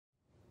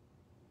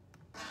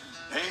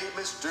Hey,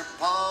 Mr.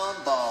 Pond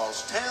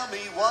Boss, tell me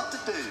what to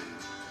do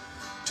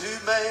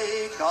to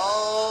make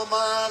all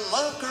my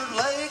Lunker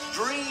Lake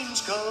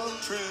dreams come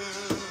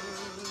true.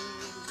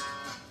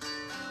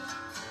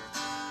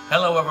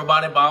 Hello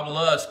everybody, Bob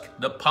Lusk,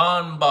 the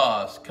Pond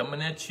Boss, coming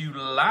at you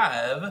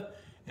live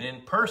and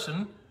in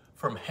person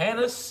from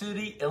Hannah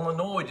City,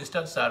 Illinois, just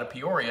outside of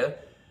Peoria,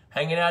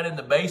 hanging out in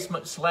the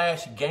basement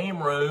 /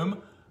 game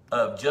room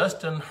of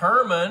Justin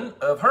Herman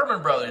of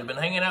Herman Brothers. Been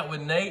hanging out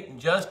with Nate and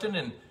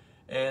Justin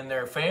and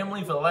their family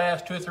for the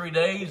last 2 or 3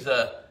 days,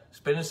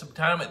 spending some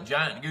time at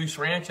Giant Goose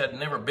Ranch. I'd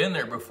never been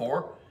there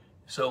before,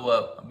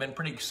 so I've been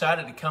pretty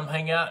excited to come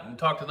hang out and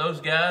talk to those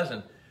guys,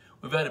 and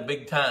we've had a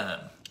big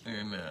time.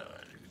 And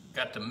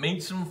got to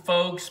meet some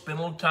folks, spend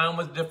a little time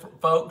with different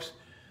folks.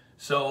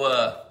 So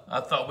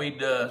I thought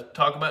we'd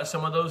talk about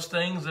some of those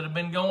things that have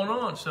been going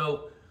on.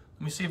 So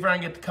let me see if I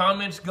can get the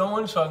comments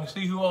going so I can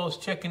see who all is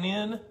checking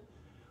in.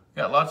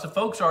 Got lots of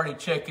folks already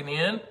checking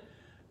in.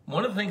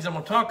 One of the things I'm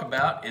going to talk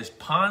about is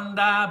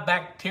pondi,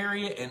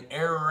 bacteria, and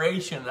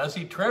aeration. I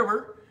see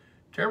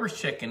Trevor's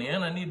checking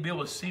in. I need to be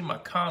able to see my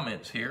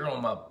comments here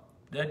on my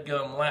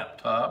deadgum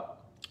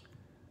laptop.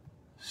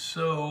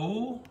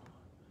 So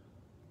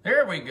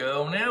there we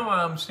go. Now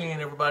I'm seeing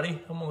everybody.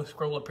 I'm going to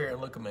scroll up here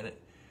and look a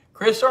minute.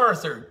 Chris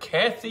Arthur,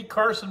 Kathy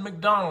Carson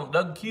McDonald,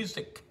 Doug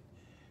Cusick,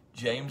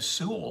 James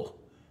Sewell.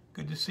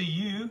 Good to see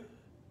you.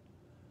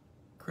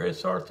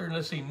 Chris Arthur,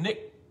 let's see,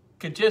 Nick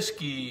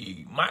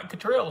Kajeski, Mike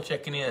Cottrell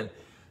checking in.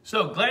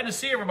 So glad to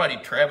see everybody.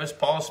 Travis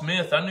Paul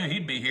Smith, I knew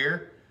he'd be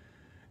here.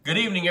 Good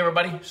evening,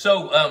 everybody.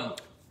 So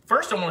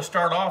first I want to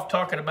start off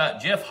talking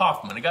about Jeff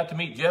Hoffman. I got to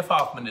meet Jeff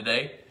Hoffman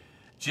today.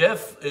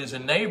 Jeff is a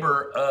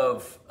neighbor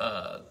of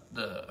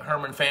the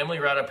Herman family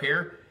right up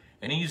here,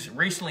 and he's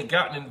recently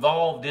gotten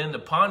involved in the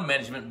pond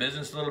management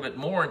business a little bit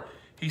more. And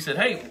he said,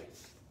 hey,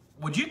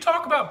 would you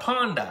talk about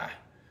pondi?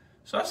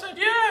 So I said,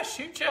 yeah,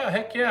 shoot, yeah,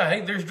 heck yeah.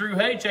 Hey, there's Drew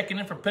Hay checking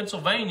in from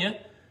Pennsylvania.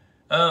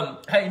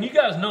 Hey, and you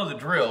guys know the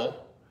drill.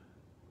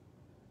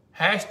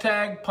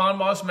 Hashtag Pond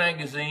Boss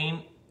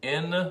Magazine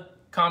in the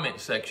comment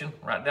section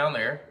right down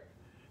there.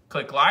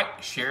 Click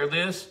like, share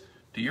this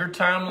to your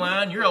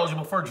timeline. You're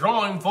eligible for a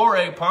drawing for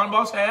a Pond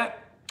Boss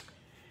hat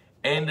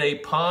and a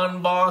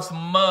Pond Boss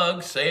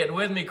mug. Say it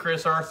with me,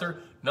 Chris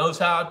Arthur. Knows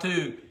how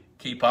to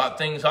keep hot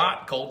things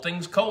hot, cold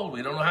things cold.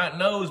 We don't know how it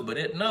knows, but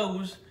it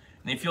knows.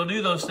 And if you'll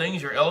do those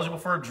things, you're eligible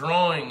for a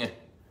drawing.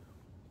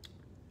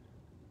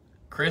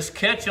 Chris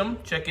Ketchum,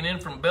 checking in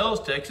from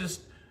Bells, Texas.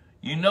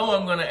 You know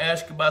I'm going to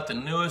ask about the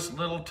newest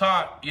little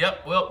tot.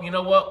 Yep, well, you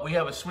know what? We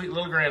have a sweet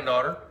little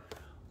granddaughter,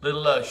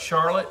 little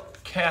Charlotte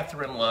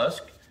Catherine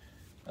Lusk,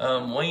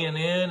 weighing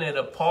in at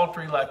a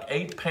paltry like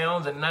 8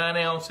 pounds and 9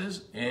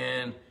 ounces,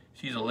 and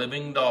she's a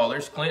living doll.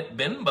 There's Clint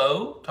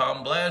Benbow,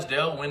 Tom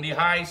Blasdell, Wendy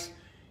Heiss.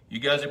 You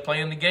guys are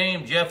playing the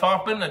game. Jeff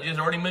Hoffman, I just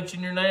already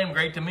mentioned your name.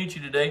 Great to meet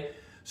you today.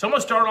 So I'm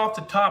going to start off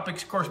the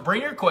topics. Of course,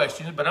 bring your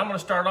questions, but I'm going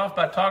to start off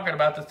by talking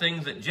about the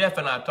things that Jeff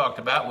and I talked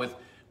about with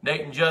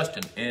Nate and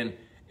Justin.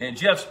 And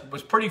Jeff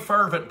was pretty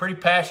fervent, pretty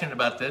passionate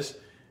about this,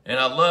 and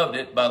I loved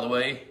it, by the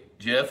way,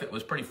 Jeff. It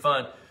was pretty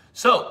fun.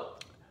 So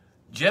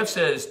Jeff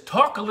says,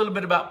 talk a little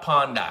bit about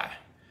pondi.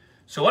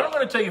 So what I'm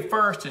going to tell you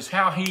first is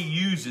how he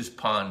uses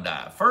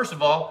pondi. First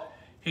of all,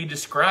 he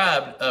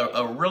described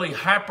a really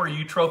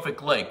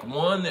hyper-eutrophic lake,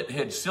 one that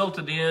had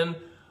silted in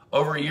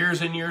over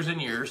years and years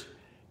and years.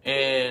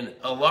 And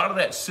a lot of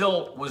that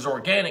silt was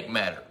organic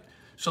matter.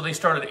 So they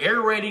started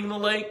aerating the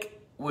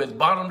lake with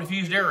bottom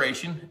diffused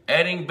aeration,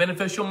 adding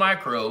beneficial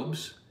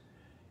microbes.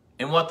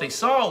 And what they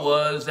saw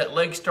was that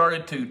lake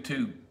started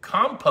to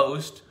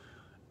compost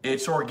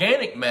its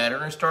organic matter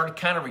and started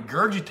kind of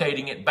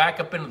regurgitating it back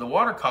up into the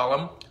water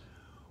column,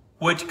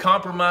 which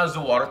compromised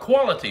the water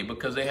quality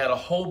because they had a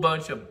whole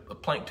bunch of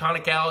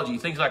planktonic algae,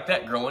 things like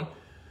that growing.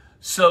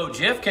 So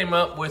Jeff came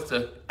up with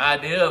the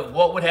idea of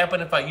what would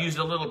happen if I used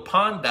a little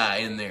pondi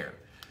in there.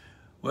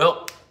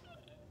 Well,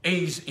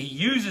 he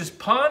uses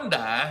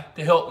pondi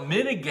to help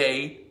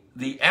mitigate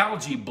the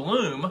algae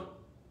bloom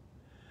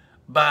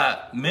by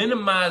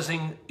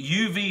minimizing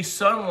UV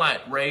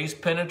sunlight rays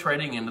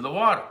penetrating into the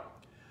water.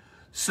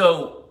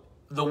 So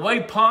the way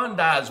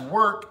pondis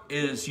work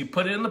is you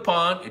put it in the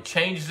pond, it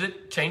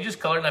changes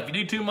color. Now if you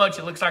do too much,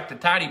 it looks like the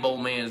Tidy Bowl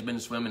man has been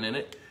swimming in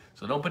it.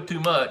 So don't put too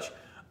much.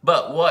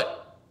 But what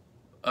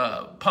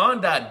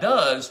pondi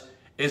does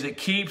is it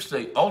keeps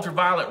the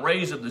ultraviolet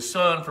rays of the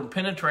sun from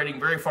penetrating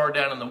very far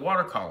down in the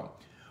water column.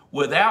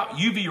 Without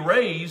UV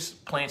rays,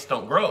 plants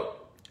don't grow.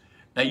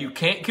 Now you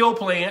can't kill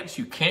plants,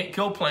 you can't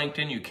kill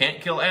plankton, you can't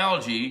kill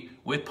algae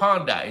with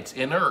pondi. It's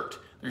inert.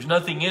 There's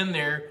nothing in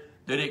there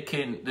that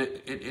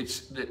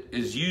that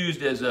is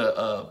used as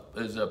a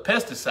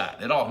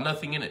pesticide at all.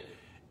 Nothing in it.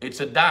 It's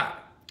a dye.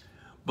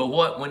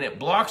 But when it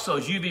blocks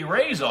those UV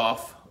rays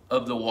off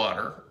of the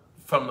water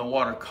from the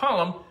water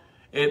column,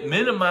 it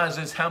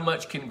minimizes how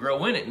much can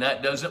grow in it. Now,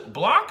 it doesn't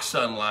block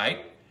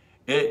sunlight.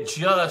 It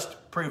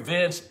just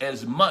prevents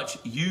as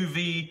much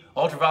UV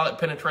ultraviolet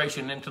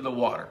penetration into the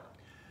water.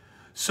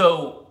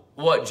 So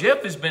what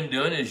Jeff has been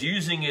doing is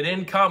using it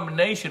in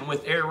combination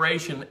with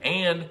aeration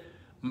and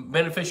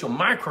beneficial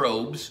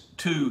microbes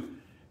to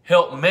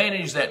help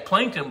manage that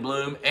plankton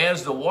bloom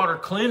as the water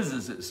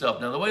cleanses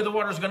itself. Now, the way the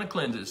water is going to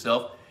cleanse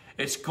itself,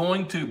 it's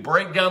going to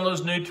break down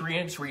those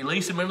nutrients,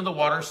 release them into the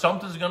water.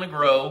 Something's going to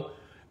grow,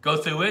 go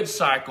through its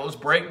cycles,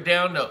 break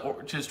down to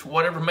just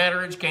whatever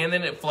matter it can,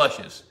 then it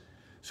flushes.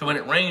 So when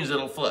it rains,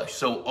 it'll flush.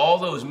 So all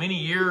those many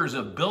years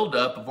of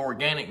buildup of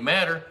organic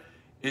matter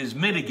is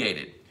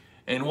mitigated.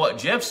 And what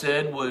Jeff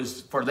said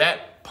was for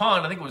that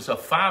pond, I think it was a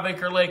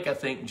 5-acre lake, I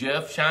think,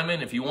 Jeff, chime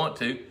in if you want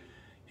to.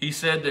 He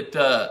said that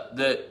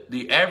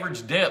the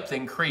average depth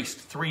increased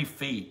 3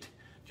 feet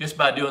just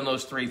by doing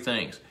those 3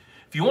 things.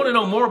 If you want to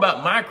know more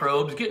about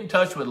microbes, get in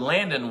touch with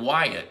Landon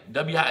Wyatt,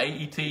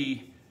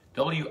 W-I-E-T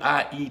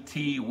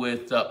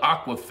with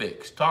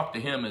Aquafix. Talk to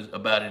him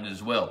about it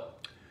as well.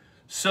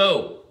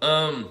 So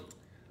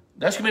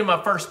that's going to be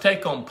my first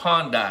take on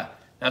pond dye.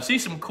 Now, I see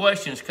some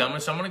questions coming,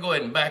 so I'm going to go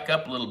ahead and back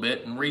up a little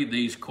bit and read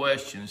these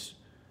questions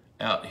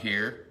out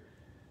here.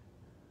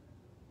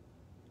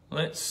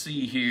 Let's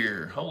see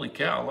here. Holy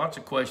cow, lots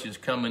of questions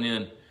coming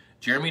in.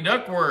 Jeremy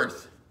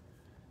Duckworth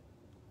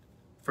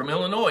from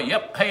Illinois.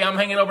 Yep. Hey, I'm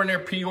hanging over near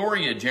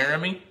Peoria,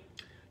 Jeremy.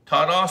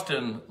 Todd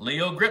Austin,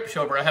 Leo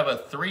Gripshover. I have a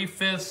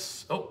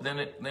 3/5. Oh, then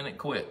it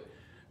quit.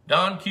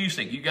 Don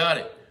Cusick, you got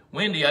it.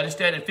 Wendy, I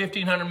just added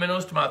 1,500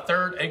 minnows to my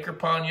 3rd-acre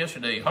pond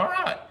yesterday. All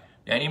right.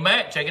 Danny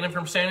Mack, checking in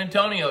from San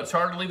Antonio. It's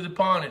hard to leave the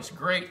pond. It's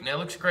great. Now, it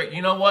looks great.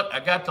 You know what? I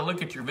got to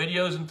look at your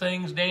videos and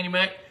things, Danny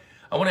Mack.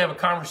 I want to have a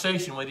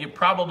conversation with you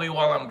probably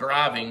while I'm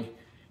driving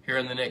here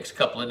in the next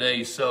couple of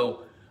days.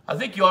 So I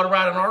think you ought to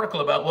write an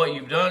article about what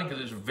you've done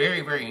because it's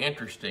very, very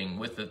interesting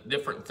with the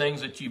different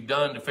things that you've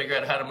done to figure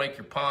out how to make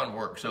your pond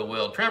work so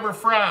well. Trevor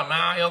Fry,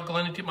 my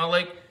alkalinity, my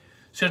lake,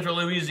 Central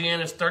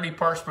Louisiana is 30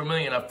 parts per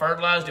million. I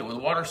fertilized it with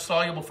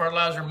water-soluble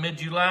fertilizer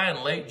mid-July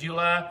and late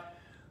July.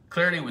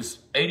 Clarity was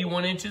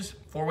 81 inches.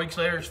 4 weeks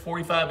later, it's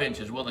 45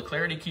 inches. Will the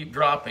clarity keep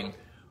dropping?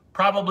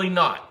 Probably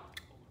not.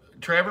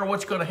 Trevor,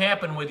 what's going to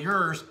happen with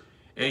yours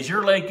is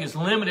your lake is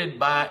limited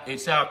by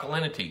its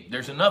alkalinity.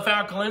 There's enough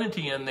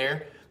alkalinity in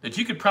there that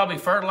you could probably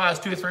fertilize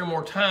 2 or 3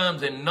 more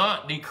times and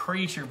not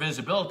decrease your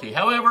visibility.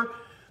 However,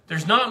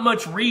 there's not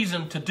much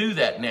reason to do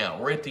that now.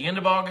 We're at the end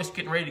of August,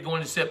 getting ready to go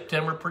into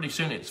September. Pretty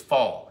soon it's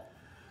fall.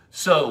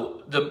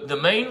 So the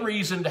main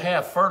reason to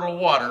have fertile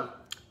water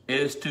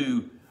is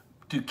to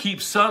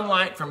keep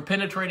sunlight from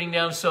penetrating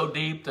down so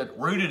deep that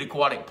rooted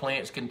aquatic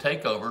plants can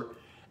take over,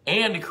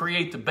 and to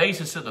create the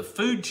basis of the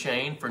food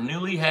chain for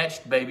newly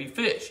hatched baby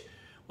fish,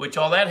 which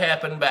all that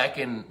happened back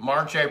in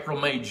March, April,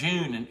 May,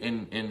 June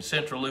in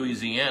Central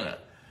Louisiana.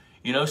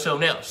 You know, so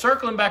now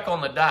circling back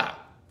on the dye,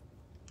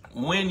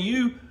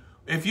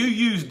 if you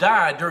use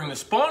dye during the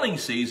spawning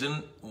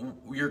season,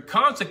 your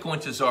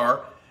consequences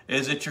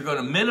is that you're going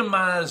to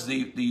minimize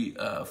the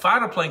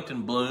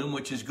phytoplankton bloom,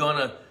 which is going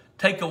to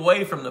take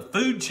away from the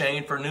food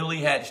chain for newly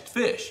hatched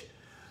fish.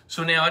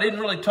 So now I didn't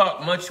really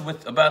talk much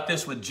about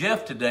this with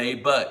Jeff today,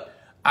 but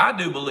I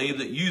do believe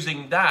that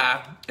using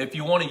dye, if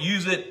you want to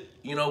use it,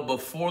 you know,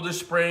 before the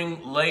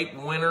spring, late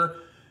winter,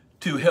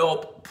 to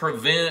help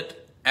prevent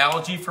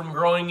algae from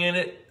growing in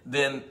it,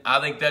 then I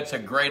think that's a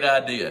great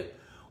idea.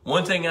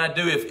 One thing I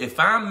do, if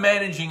I'm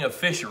managing a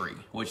fishery,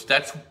 which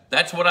that's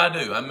what I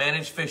do, I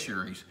manage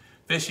fisheries,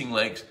 fishing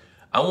lakes,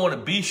 I want to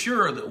be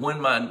sure that when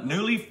my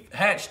newly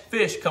hatched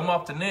fish come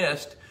off the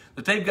nest,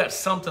 that they've got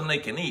something they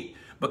can eat.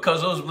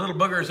 Because those little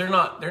boogers, they're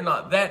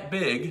not that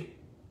big,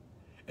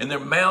 and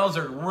their mouths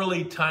are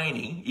really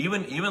tiny.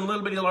 Even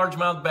little bitty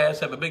largemouth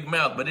bass have a big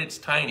mouth, but it's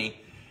tiny,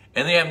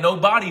 and they have no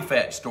body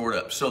fat stored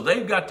up. So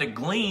they've got to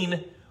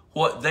glean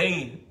what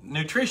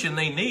nutrition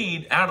they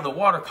need out of the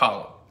water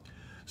column.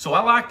 So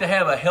I like to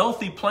have a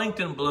healthy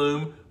plankton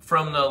bloom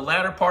from the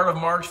latter part of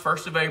March,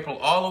 1st of April,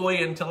 all the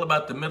way until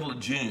about the middle of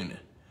June.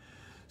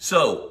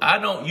 So I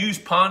don't use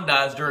pond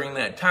dyes during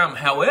that time.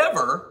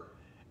 However,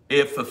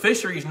 if a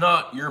fishery is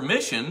not your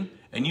mission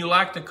and you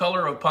like the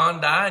color of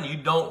pond dye and you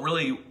don't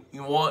really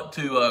want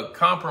to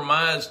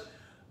compromise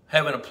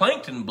having a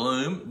plankton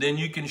bloom, then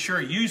you can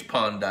sure use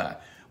pond dye.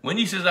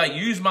 Wendy says, I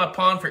use my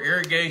pond for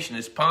irrigation.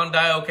 Is pond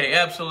dye okay?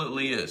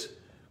 Absolutely is.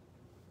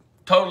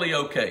 Totally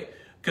okay.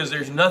 Because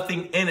there's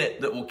nothing in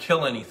it that will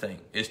kill anything.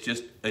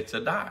 It's a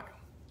dye.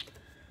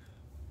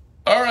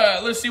 All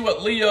right, let's see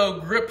what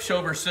Leo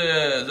Gripshover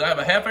says. I have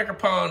a 1/2-acre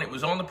pond. It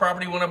was on the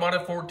property when I bought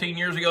it 14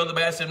 years ago. The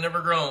bass have never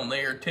grown.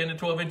 They are 10 to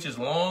 12 inches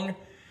long.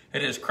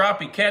 It is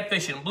crappie,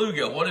 catfish, and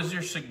bluegill. What is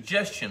your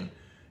suggestion?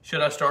 Should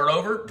I start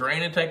over,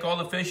 drain and take all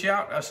the fish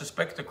out? I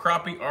suspect the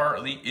crappie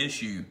are the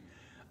issue.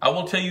 I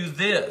will tell you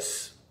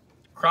this,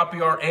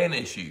 crappie are an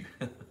issue.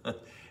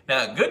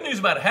 Now, good news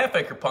about a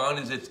 1/2-acre pond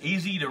is it's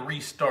easy to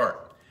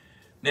restart.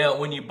 Now,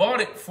 when you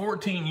bought it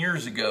 14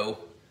 years ago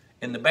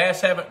and the bass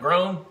haven't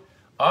grown,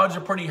 odds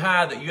are pretty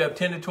high that you have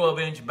 10 to 12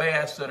 inch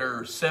bass that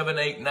are 7,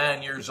 8,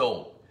 9 years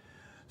old.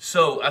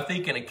 So I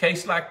think in a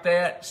case like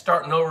that,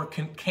 starting over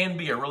can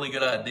be a really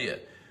good idea.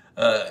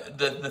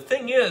 The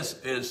thing is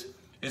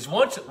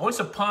once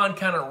a pond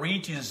kind of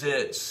reaches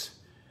its,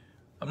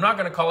 I'm not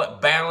going to call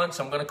it balance,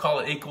 I'm going to call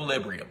it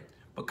equilibrium,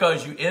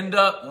 because you end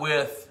up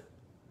with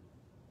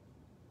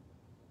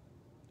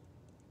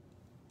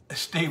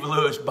Steve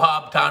Lewis,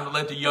 Bob, time to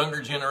let the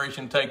younger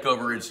generation take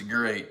over. It's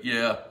great.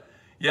 Yeah.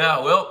 Yeah,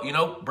 well, you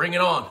know, bring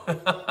it on.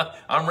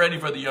 I'm ready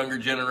for the younger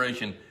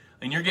generation.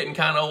 And you're getting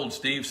kind of old,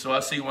 Steve, so I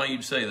see why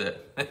you'd say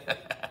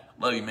that.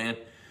 Love you, man.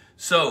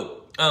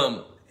 So,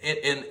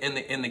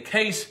 in the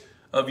case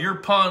of your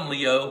pond,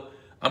 Leo,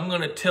 I'm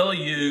going to tell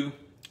you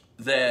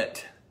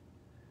that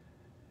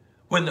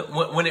when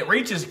it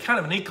reaches kind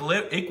of an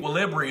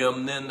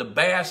equilibrium, then the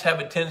bass have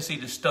a tendency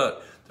to stunt.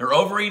 They're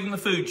overeating the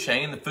food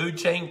chain. The food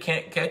chain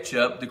can't catch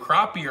up. The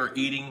crappie are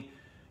eating,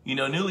 you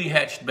know, newly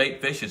hatched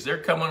bait fishes. They're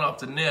coming off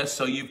the nest,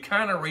 so you've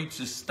kind of reached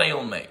a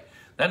stalemate.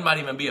 That might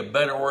even be a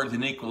better word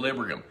than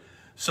equilibrium.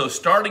 So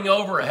starting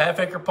over a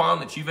half-acre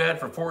pond that you've had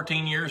for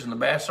 14 years and the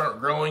bass aren't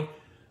growing,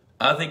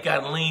 I think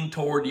I'd lean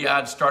toward, yeah,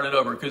 I'd start it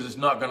over because it's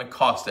not going to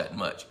cost that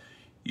much.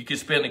 You could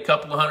spend a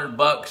couple of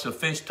 $100 of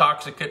fish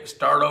toxicant,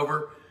 start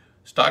over,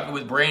 stock it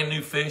with brand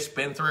new fish,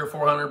 spend $300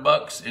 or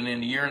 $400, and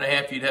in a year and a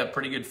half, you'd have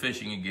pretty good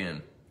fishing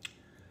again.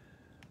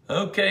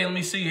 Okay, let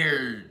me see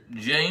here.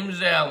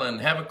 James Allen,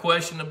 have a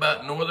question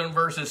about northern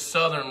versus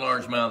southern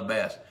largemouth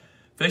bass.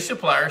 Fish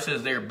Supplier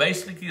says they're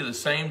basically the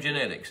same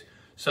genetics.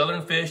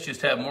 Southern fish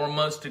just have more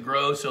months to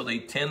grow, so they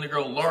tend to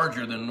grow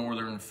larger than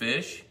northern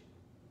fish.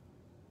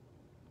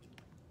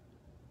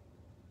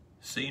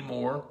 See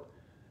more,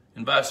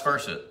 and vice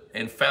versa,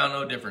 and found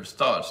no difference.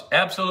 Thoughts?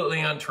 Absolutely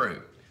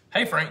untrue.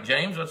 Hey, Frank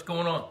James, what's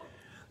going on?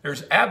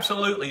 There's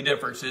absolutely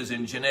differences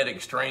in genetic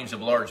strains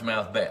of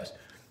largemouth bass.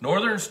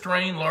 Northern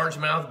strain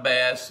largemouth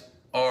bass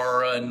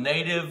are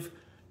native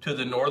to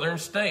the northern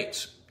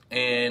states,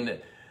 and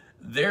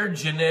their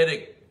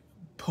genetic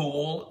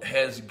pool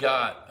has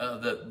got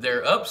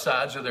their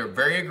upsides are they're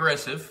very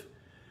aggressive.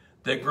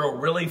 They grow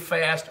really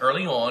fast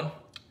early on,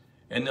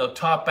 and they'll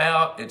top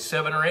out at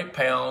 7 or 8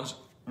 pounds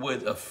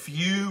with a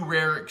few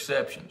rare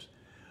exceptions.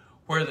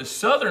 Where the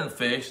southern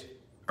fish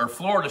are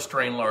Florida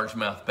strain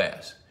largemouth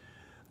bass.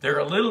 They're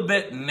a little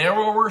bit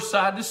narrower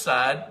side to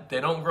side.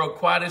 They don't grow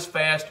quite as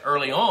fast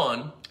early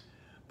on,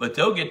 but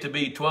they'll get to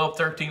be 12,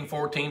 13,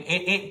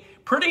 14.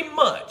 Pretty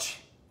much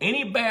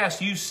any bass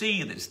you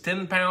see that's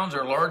 10 pounds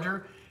or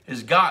larger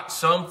has got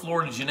some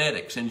Florida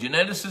genetics, and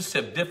geneticists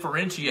have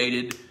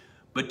differentiated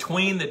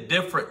between the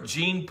different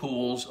gene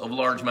pools of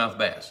largemouth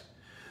bass.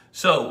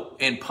 So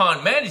in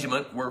pond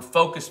management, we're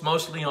focused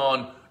mostly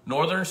on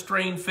northern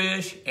strain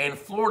fish and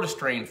Florida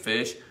strain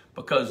fish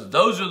because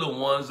those are the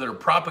ones that are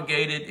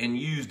propagated and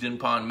used in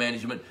pond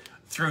management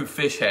through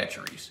fish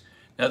hatcheries.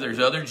 Now there's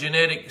other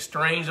genetic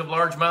strains of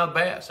largemouth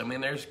bass. I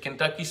mean, there's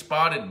Kentucky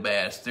spotted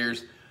bass.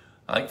 There's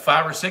I think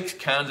 5 or 6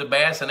 kinds of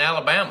bass in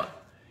Alabama,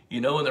 you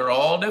know, and they're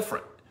all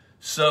different.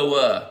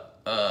 So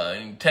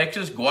in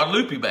Texas,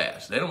 Guadalupe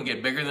bass, they don't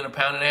get bigger than 1.5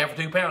 pounds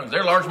or 2 pounds.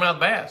 They're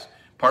largemouth bass,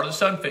 part of the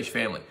sunfish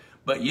family.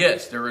 But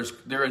yes, there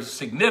is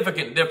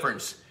significant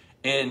difference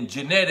in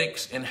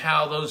genetics and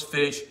how those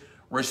fish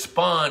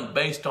respond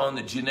based on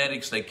the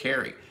genetics they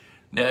carry.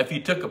 Now, if you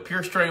took a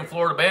pure strain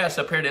Florida bass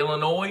up here to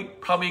Illinois,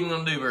 probably ain't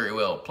going to do very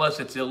well. Plus,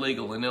 it's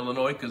illegal in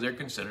Illinois because they're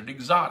considered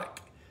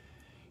exotic.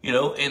 You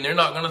know, and they're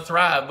not going to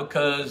thrive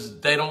because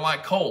they don't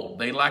like cold.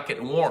 They like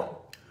it warm.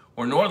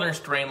 Or northern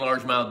strain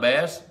largemouth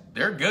bass,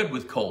 they're good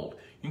with cold.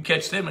 You can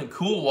catch them in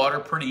cool water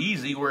pretty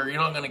easy where you're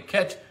not going to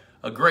catch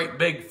a great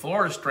big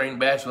Florida strain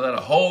bass without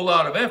a whole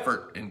lot of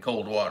effort in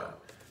cold water.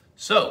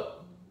 So,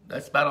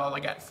 that's about all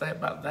I got to say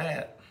about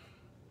that.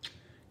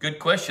 Good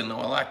question, though.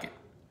 I like it.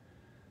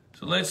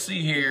 So let's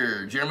see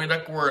here. Jeremy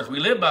Duckworth, we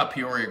live by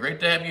Peoria. Great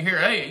to have you here.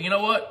 Hey, you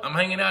know what? I'm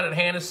hanging out at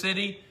Hannah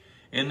City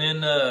and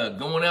then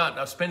going out.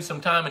 I'll spend some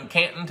time in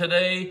Canton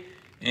today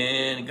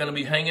and going to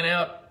be hanging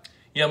out.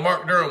 Yeah,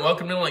 Mark Durham,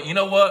 welcome to Illinois. You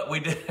know what? We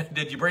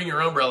did you bring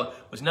your umbrella?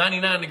 It was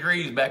 99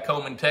 degrees back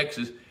home in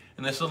Texas,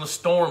 and this little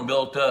storm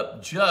built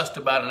up just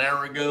about an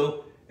hour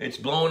ago. It's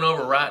blowing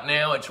over right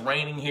now. It's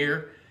raining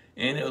here.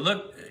 And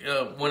look,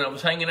 when I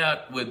was hanging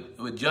out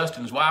with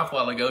Justin's wife a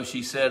while ago,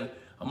 she said,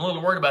 I'm a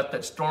little worried about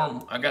that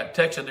storm. I got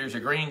texted there's a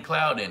green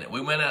cloud in it. We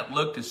went out and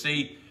looked to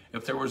see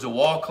if there was a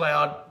wall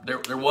cloud.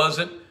 There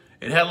wasn't.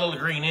 It had a little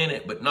green in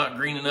it, but not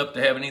green enough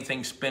to have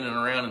anything spinning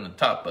around in the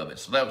top of it.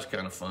 So that was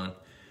kind of fun.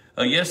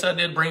 Yes, I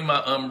did bring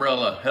my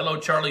umbrella. Hello,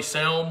 Charlie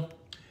Selm.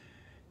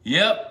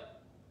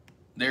 Yep.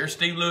 There's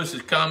Steve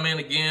Lewis's comment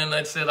again.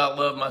 That's it. I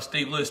love my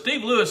Steve Lewis.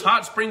 Steve Lewis,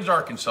 Hot Springs,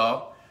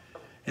 Arkansas,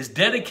 has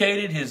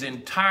dedicated his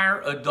entire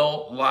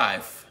adult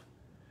life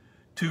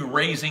to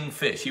raising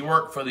fish. He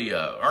worked for the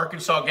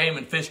Arkansas Game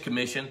and Fish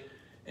Commission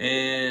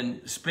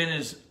and spent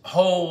his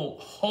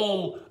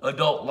whole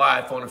adult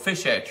life on a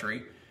fish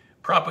hatchery,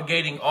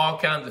 propagating all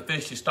kinds of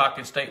fish to stock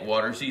in state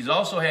waters. He's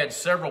also had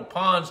several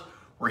ponds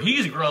where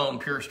he's grown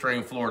pure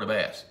strain Florida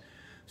bass.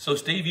 So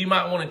Steve, you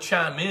might want to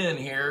chime in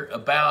here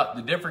about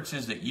the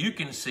differences that you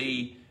can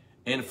see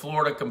in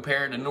Florida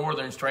compared to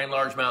northern strain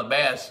largemouth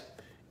bass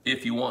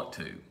if you want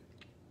to.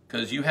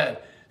 Because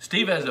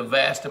Steve has a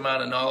vast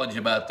amount of knowledge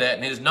about that,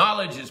 and his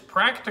knowledge is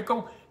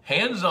practical,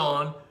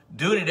 hands-on,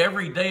 doing it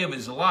every day of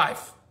his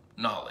life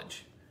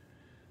knowledge.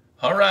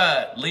 All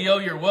right, Leo,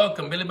 you're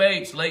welcome. Billy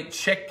Bates, late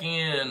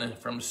check-in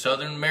from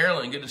Southern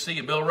Maryland. Good to see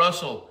you. Bill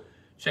Russell,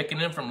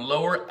 checking in from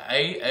Lower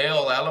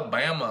AL,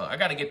 Alabama. I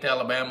got to get to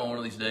Alabama one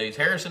of these days.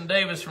 Harrison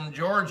Davis from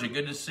Georgia,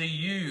 good to see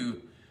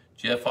you.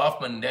 Jeff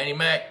Hoffman, Danny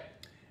Mack.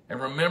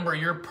 And remember,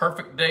 your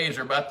perfect days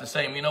are about the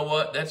same. You know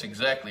what? That's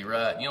exactly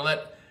right. You know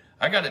that?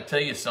 I got to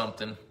tell you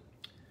something.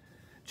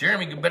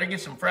 Jeremy, you better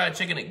get some fried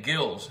chicken at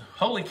Gill's.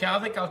 Holy cow,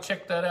 I think I'll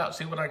check that out,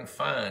 see what I can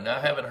find.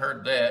 I haven't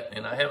heard that,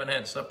 and I haven't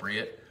had supper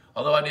yet.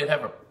 Although I did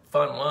have a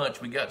fun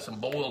lunch. We got some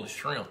boiled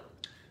shrimp.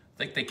 I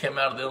think they came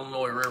out of the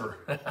Illinois River.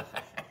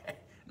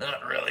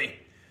 Not really.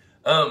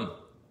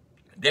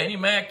 Danny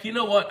Mack, you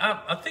know what?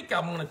 I think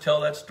I'm going to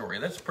tell that story.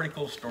 That's a pretty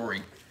cool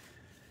story.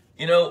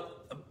 You know,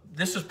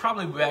 this is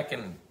probably back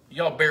in,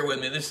 y'all bear with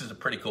me, this is a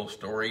pretty cool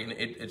story, and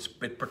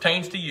it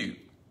pertains to you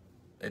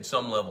at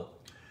some level.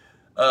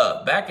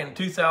 Back in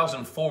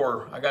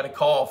 2004, I got a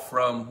call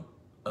from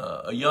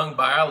a young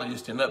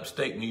biologist in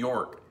upstate New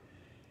York.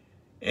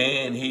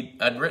 And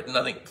I'd written,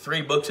 I think,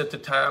 3 books at the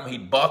time.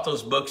 He'd bought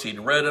those books. He'd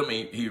read them.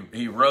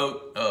 He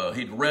wrote.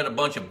 He'd read a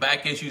bunch of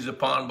back issues of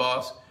Pond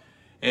Boss,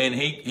 and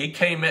he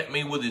came at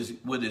me with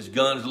his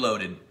guns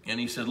loaded. And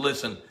he said,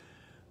 "Listen,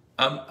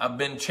 I've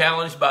been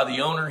challenged by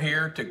the owner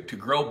here to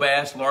grow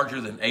bass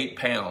larger than 8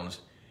 pounds,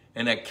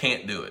 and I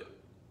can't do it.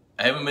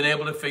 I haven't been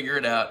able to figure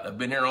it out. I've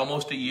been here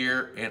almost a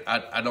year, and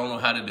I don't know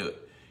how to do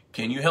it.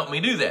 Can you help me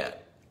do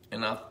that?"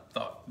 And I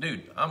thought,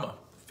 dude, I'm a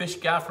fish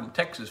guy from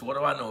Texas. What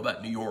do I know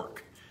about New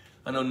York?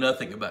 I know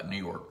nothing about New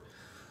York.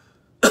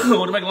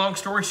 Well, to make a long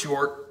story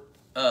short,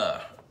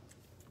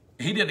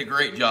 he did a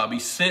great job. He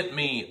sent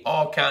me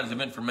all kinds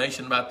of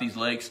information about these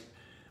lakes,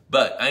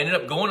 but I ended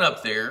up going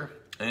up there,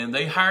 and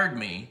they hired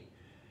me,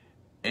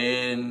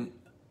 and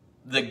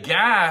the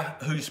guy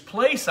whose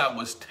place I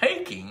was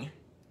taking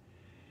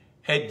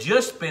had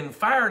just been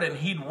fired, and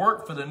he'd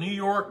worked for the New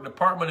York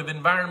Department of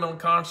Environmental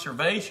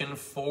Conservation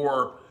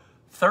for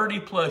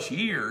 30 plus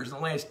years. In the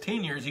last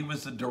 10 years, he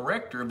was the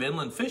director of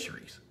inland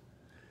fisheries.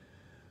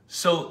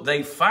 So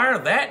they fire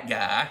that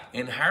guy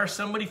and hire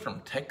somebody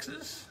from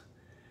Texas,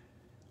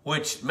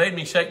 which made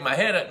me shake my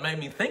head. It made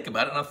me think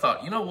about it. And I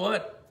thought, you know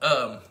what?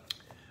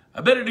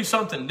 I better do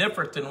something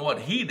different than what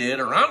he did,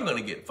 or I'm going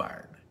to get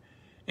fired.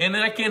 And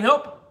then I can't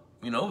help him,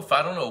 you know, if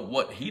I don't know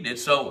what he did.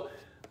 So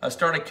I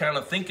started kind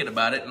of thinking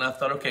about it, and I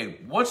thought, okay,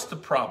 what's the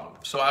problem?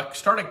 So I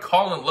started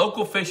calling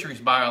local fisheries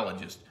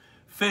biologists,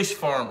 fish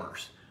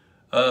farmers,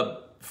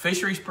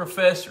 fisheries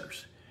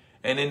professors,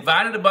 and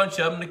invited a bunch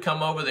of them to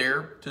come over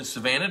there to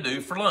Savannah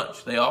Dew for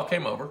lunch. They all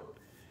came over,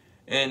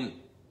 and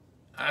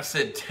I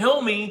said,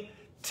 tell me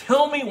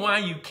why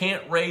you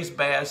can't raise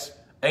bass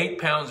 8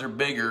 pounds or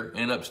bigger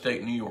in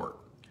upstate New York.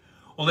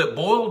 Well, it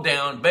boiled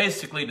down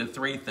basically to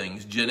 3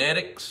 things: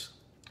 genetics,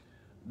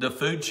 the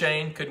food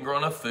chain, couldn't grow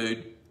enough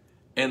food,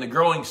 and the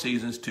growing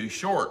season's too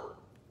short.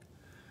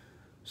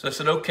 So I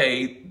said,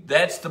 okay,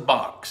 that's the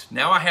box.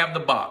 Now I have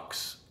the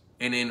box.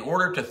 And in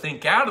order to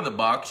think out of the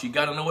box, you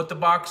got to know what the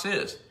box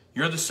is.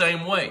 You're the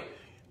same way.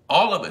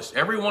 All of us,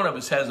 every one of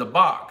us has a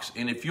box.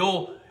 And if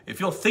you'll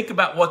think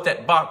about what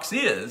that box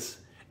is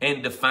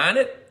and define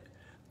it,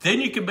 then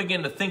you can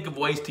begin to think of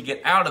ways to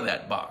get out of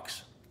that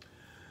box.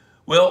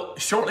 Well,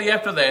 shortly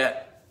after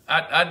that,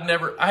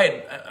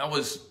 I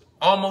was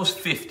almost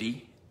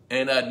 50,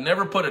 and I'd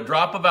never put a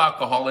drop of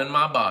alcohol in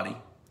my body.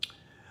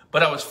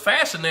 But I was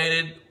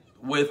fascinated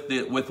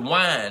with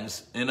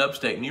wines in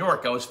upstate New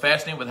York. I was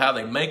fascinated with how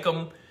they make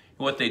them,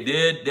 what they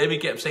did. Debbie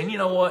kept saying, you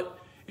know what?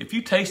 If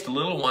you taste a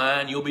little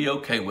wine, you'll be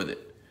okay with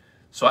it.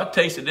 So I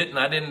tasted it, and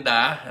I didn't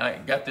die.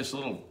 I got this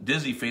little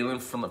dizzy feeling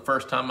from the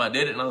first time I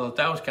did it, and I thought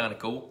that was kind of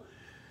cool.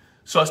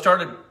 So I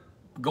started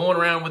going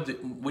around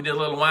we did a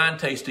little wine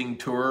tasting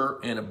tour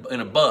in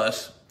a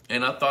bus,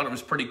 and I thought it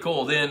was pretty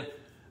cool. Then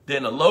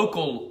a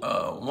local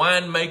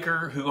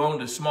winemaker who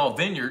owned a small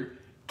vineyard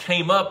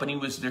came up,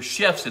 and they're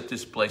chefs at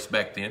this place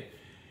back then,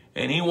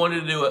 and he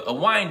wanted to do a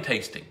wine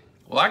tasting.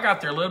 Well, I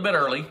got there a little bit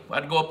early.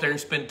 I'd go up there and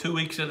spend 2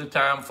 weeks at a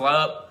time, fly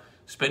up,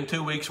 spend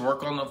 2 weeks,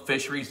 work on the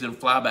fisheries, then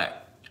fly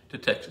back to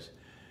Texas.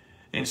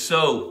 And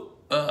so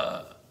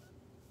the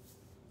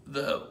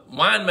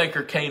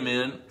winemaker came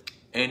in,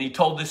 and he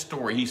told this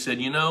story. He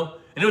said, you know,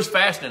 and it was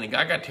fascinating.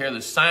 I got to hear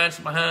the science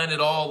behind it,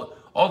 all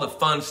the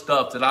fun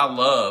stuff that I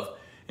love.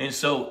 And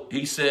so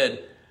he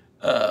said,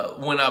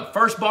 when I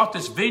first bought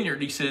this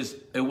vineyard, he says,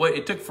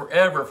 it took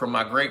forever for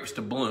my grapes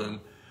to bloom.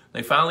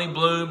 They finally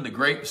bloomed, the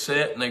grapes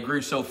set, and they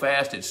grew so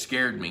fast it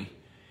scared me.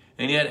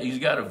 And yet he's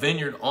got a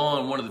vineyard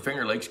on one of the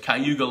Finger Lakes,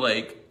 Cayuga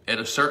Lake, at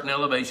a certain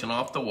elevation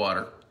off the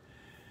water,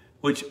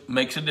 which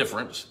makes a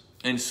difference.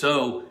 And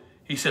so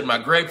he said, my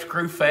grapes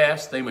grew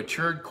fast, they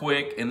matured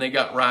quick, and they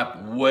got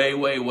ripe way,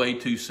 way, way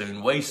too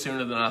soon, way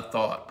sooner than I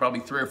thought,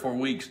 probably 3 or 4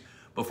 weeks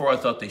before I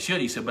thought they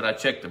should. He said, but I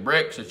checked the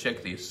bricks, I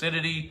checked the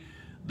acidity,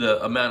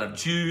 the amount of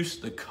juice,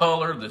 the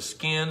color, the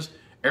skins,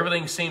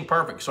 everything seemed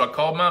perfect. So I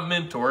called my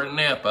mentor in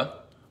Napa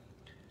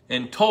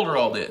and told her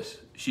all this.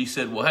 She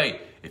said, well, hey,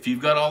 if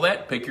you've got all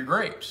that, pick your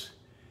grapes.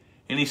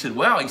 And he said,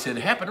 wow, he said,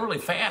 it happened really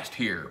fast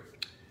here.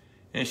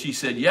 And she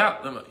said,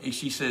 yeah.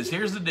 She says,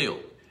 here's the deal.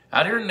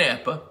 Out here in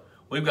Napa,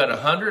 we've got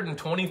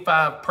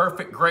 125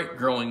 perfect grape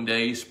growing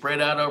days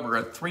spread out over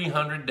a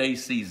 300-day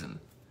season.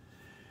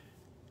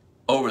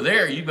 Over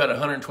there, you've got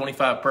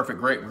 125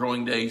 perfect grape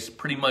growing days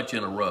pretty much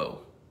in a row.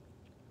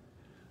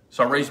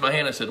 So I raised my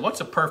hand and said,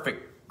 what's a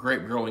perfect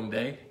grape growing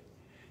day?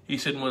 He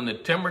said, when the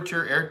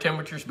air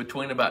temperature is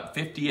between about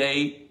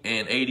 58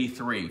 and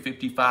 83,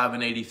 55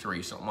 and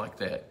 83, something like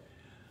that.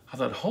 I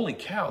thought, holy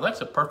cow, that's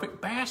a perfect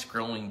bass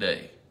growing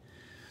day.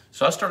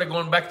 So I started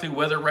going back through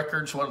weather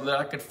records, what that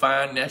I could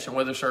find, National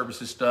Weather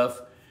Services stuff.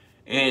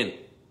 And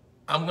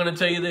I'm going to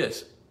tell you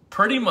this,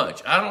 pretty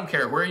much, I don't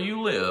care where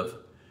you live,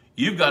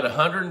 you've got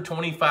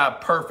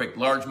 125 perfect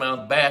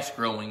largemouth bass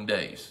growing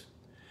days.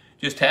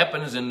 Just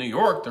happens in New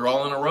York, they're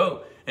all in a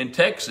row. In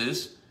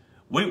Texas,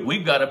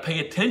 we've got to pay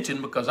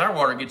attention because our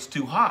water gets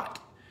too hot.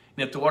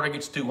 And if the water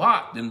gets too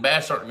hot, then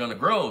bass aren't going to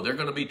grow. They're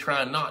going to be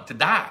trying not to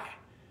die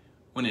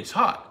when it's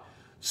hot.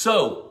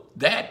 So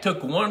that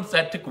took one of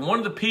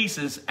the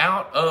pieces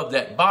out of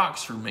that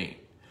box for me.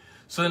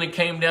 So then it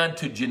came down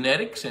to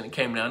genetics and it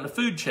came down to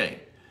food chain.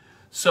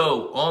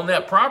 So on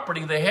that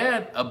property, they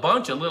had a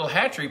bunch of little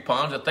hatchery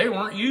ponds that they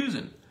weren't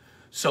using.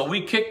 So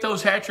we kicked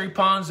those hatchery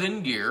ponds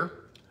in gear.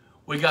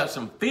 We got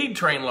some feed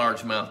train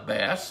largemouth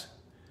bass,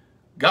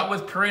 got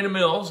with Purina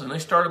Mills, and they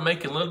started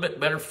making a little bit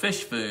better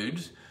fish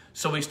foods.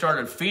 So we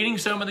started feeding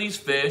some of these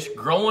fish,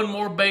 growing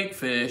more bait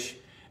fish,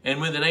 and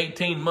within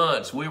 18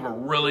 months, we were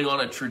really on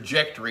a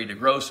trajectory to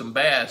grow some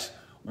bass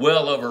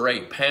well over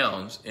 8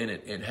 pounds, and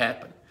it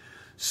happened.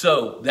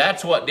 So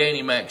that's what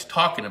Danny Mac's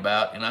talking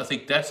about, and I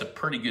think that's a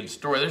pretty good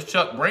story. There's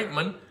Chuck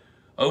Brinkman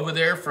over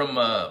there from,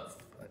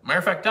 matter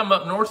of fact, I'm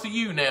up north of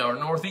you now, or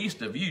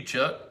northeast of you,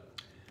 Chuck.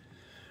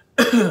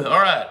 All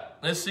right,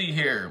 let's see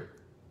here.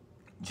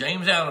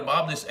 James Allen,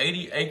 Bob, this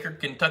 80-acre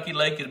Kentucky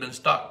lake has been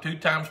stocked 2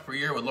 times per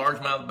year with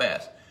largemouth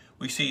bass.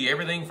 We see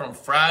everything from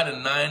fry to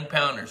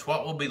 9-pounders.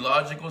 What will be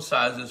logical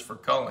sizes for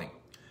culling?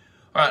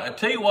 All right, I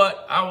tell you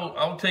what,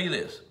 I'll tell you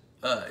this.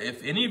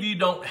 If any of you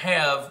don't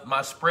have my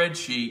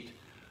spreadsheet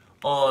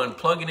on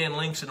plugging in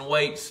links and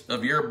weights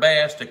of your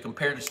bass to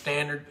compare to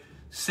standard,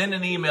 send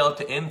an email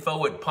to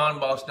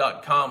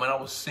info@pondboss.com and I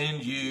will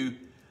send you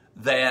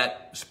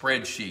that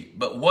spreadsheet.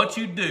 But what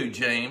you do,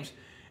 James,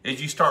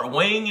 is you start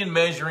weighing and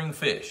measuring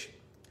fish.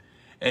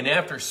 And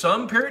after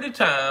some period of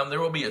time, there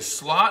will be a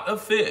slot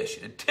of fish.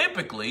 And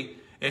typically,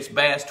 it's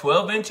bass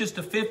 12 inches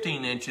to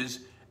 15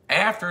 inches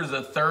after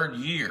the 3rd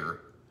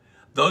year.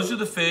 Those are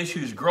the fish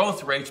whose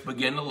growth rates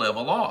begin to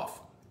level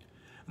off.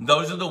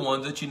 Those are the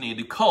ones that you need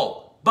to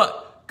cull.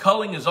 But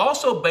culling is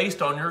also based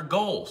on your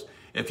goals.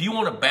 If you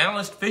want a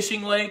balanced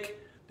fishing lake,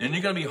 then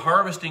you're going to be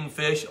harvesting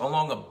fish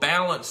along a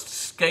balanced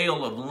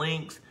scale of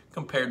length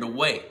compared to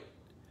weight.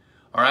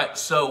 All right,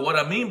 so what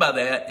I mean by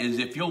that is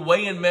if you'll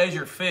weigh and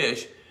measure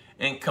fish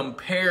and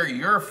compare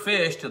your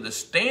fish to the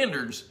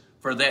standards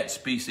for that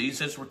species,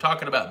 since we're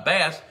talking about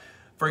bass,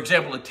 for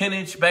example, a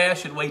 10-inch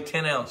bass should weigh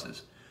 10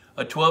 ounces.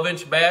 A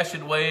 12-inch bass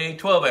should weigh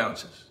 12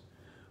 ounces.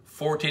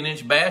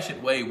 14-inch bass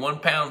should weigh 1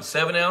 pound,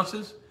 7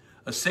 ounces.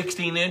 A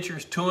 16-incher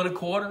is 2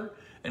 1/4.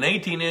 An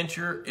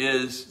 18-incher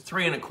is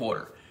 3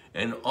 1/4.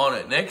 And on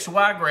an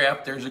XY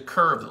graph, there's a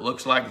curve that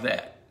looks like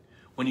that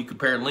when you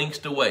compare lengths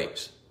to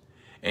weights.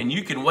 And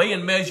you can weigh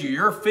and measure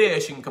your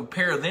fish and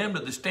compare them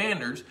to the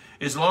standards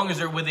as long as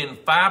they're within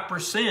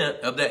 5%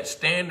 of that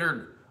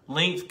standard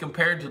length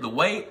compared to the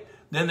weight,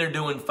 then they're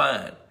doing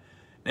fine.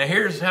 Now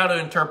here's how to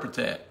interpret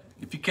that.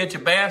 If you catch a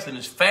bass and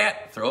it's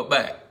fat, throw it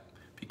back.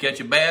 If you catch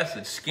a bass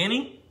that's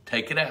skinny,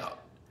 take it out.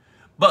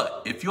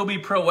 But if you'll be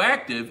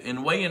proactive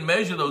and weigh and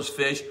measure those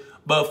fish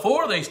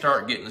before they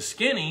start getting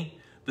skinny,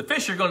 the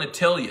fish are going to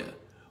tell you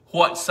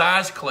what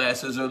size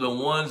classes are the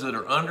ones that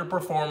are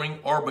underperforming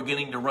or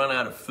beginning to run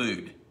out of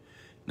food.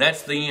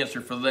 That's the answer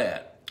for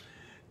that.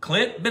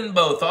 Clint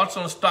Benbow, thoughts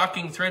on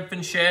stocking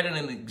threadfin shad in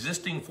an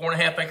existing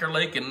 4.5-acre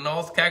lake in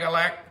North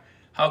Cadillac?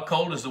 How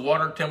cold does the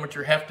water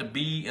temperature have to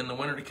be in the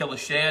winter to kill a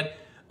shad?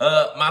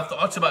 My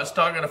thoughts about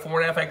stocking a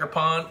 4.5-acre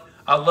pond.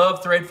 I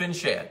love threadfin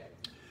shad.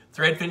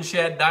 Threadfin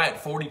shad die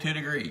at 42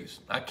 degrees.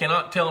 I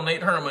cannot tell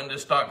Nate Herman to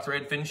stock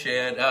threadfin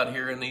shad out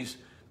here in these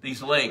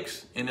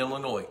lakes in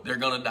Illinois. They're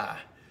going to die.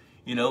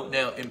 You know,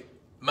 now it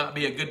might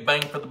be a good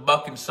bang for the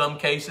buck in some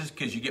cases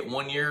because you get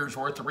 1 year's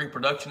worth of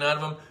reproduction out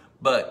of them.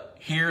 But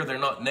here they're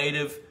not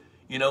native,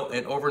 you know,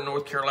 and over in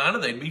North Carolina,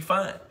 they'd be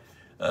fine.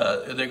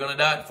 They're going to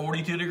die at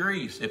 42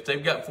 degrees. If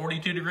they've got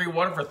 42-degree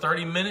water for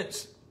 30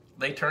 minutes,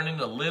 they turn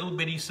into little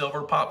bitty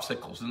silver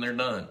popsicles and they're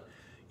done.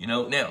 You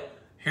know, now,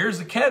 here's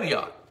the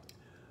caveat.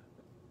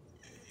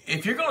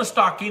 If you're going to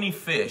stock any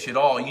fish at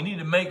all, you need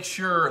to make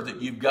sure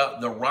that you've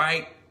got the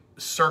right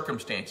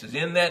circumstances.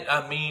 In that,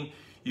 I mean,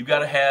 you've got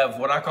to have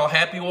what I call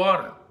happy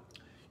water.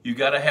 You've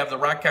got to have the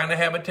right kind of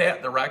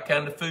habitat, the right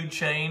kind of food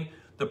chain,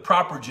 the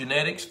proper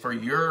genetics for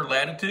your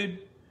latitude,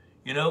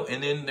 you know,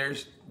 and then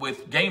there's,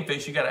 with game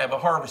fish, you got to have a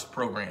harvest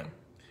program.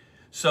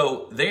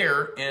 So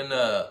there in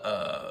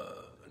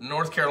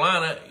North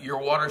Carolina, your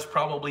water's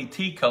probably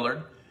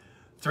tea-colored.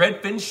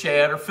 Threadfin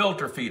shad are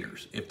filter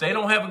feeders. If they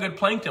don't have a good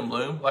plankton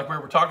bloom, like we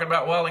were talking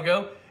about a while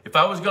ago, if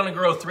I was going to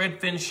grow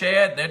threadfin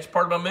shad, that's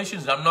part of my mission,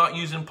 I'm not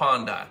using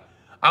pond dye.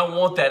 I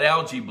want that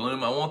algae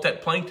bloom. I want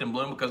that plankton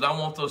bloom because I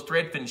want those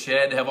threadfin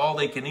shad to have all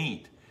they can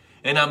eat.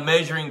 And I'm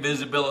measuring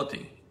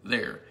visibility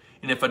there.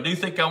 And if I do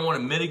think I want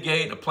to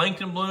mitigate a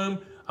plankton bloom,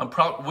 I'm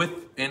probably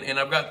and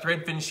I've got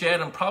threadfin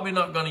shad, I'm probably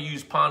not going to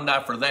use pond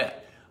dye for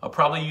that. I'll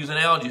probably use an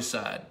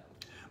algicide.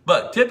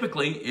 But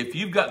typically, if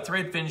you've got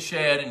threadfin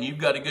shad and you've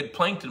got a good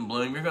plankton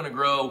bloom, you're going to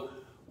grow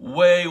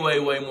way, way,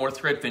 way more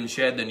threadfin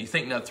shad than you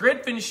think. Now,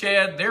 threadfin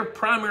shad, their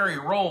primary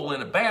role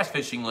in a bass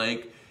fishing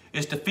lake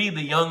is to feed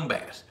the young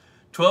bass.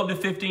 12 to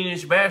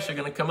 15-inch bass are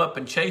going to come up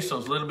and chase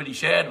those little bitty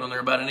shad when they're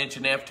about 1.5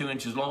 inches, 2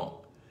 inches long.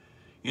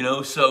 You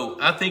know, so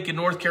I think in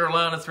North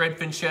Carolina,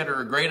 threadfin shad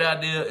are a great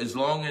idea as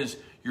long as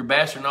your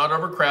bass are not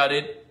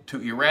overcrowded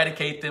to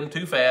eradicate them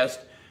too fast.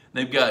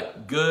 They've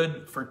got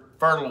good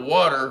fertile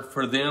water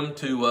for them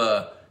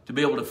to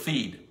be able to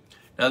feed.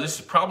 Now, this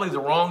is probably the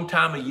wrong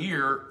time of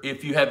year.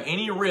 If you have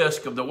any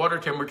risk of the water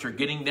temperature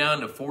getting down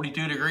to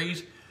 42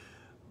 degrees,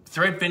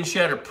 threadfin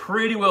shad are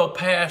pretty well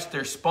past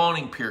their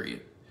spawning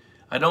period.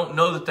 I don't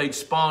know that they'd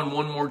spawn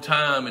one more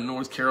time in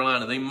North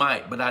Carolina. They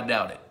might, but I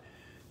doubt it.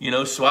 You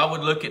know, so I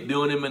would look at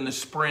doing them in the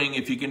spring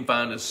if you can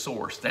find a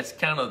source. That's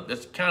kind of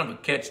a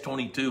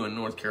catch-22 in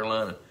North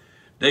Carolina.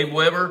 Dave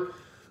Weber,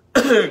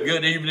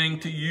 good evening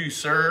to you,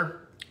 sir.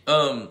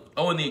 And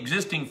the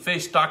existing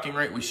fish stocking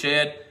rate with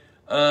shad,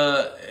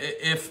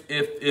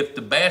 if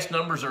the bass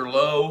numbers are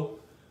low,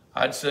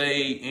 I'd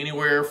say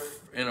anywhere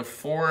in a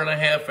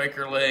 4.5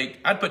 acre lake,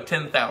 I'd put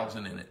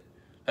 10,000 in it.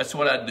 That's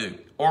what I'd do,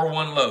 or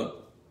one load,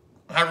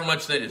 however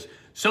much that is.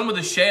 Some of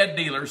the shad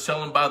dealers sell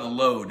them by the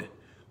load,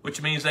 which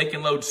means they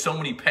can load so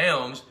many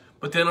pounds,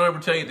 but they don't ever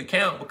tell you the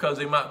count because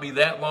they might be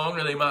that long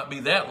or they might be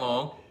that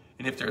long.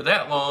 And if they're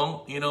that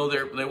long, you know,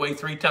 they weigh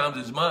 3 times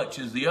as much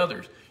as the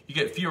others. You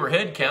get fewer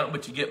head count,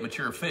 but you get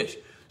mature fish.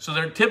 So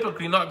they're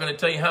typically not going to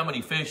tell you how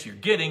many fish you're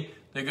getting.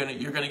 You're going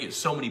to get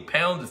so many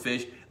pounds of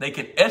fish. They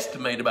can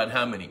estimate about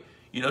how many.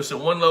 You know, so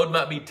one load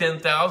might be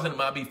 10,000, it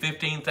might be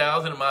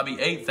 15,000, it might be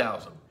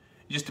 8,000.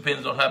 It just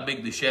depends on how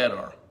big the shad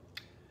are.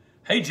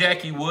 Hey,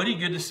 Jackie Woody,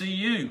 good to see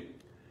you.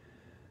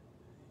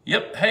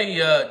 Yep. Hey,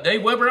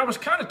 Dave Weber, I was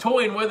kind of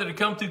toying whether to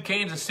come through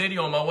Kansas City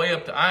on my way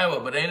up to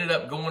Iowa, but I ended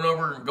up going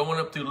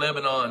up through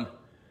Lebanon,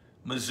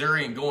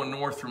 Missouri, and going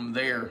north from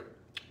there.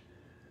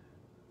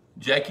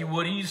 Jackie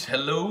Woodies,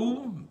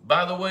 hello.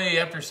 By the way,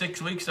 after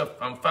 6 weeks,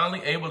 I'm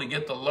finally able to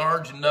get the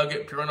large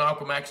nugget Pure and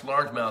Aquamax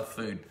largemouth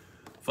food.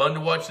 Fun to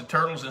watch the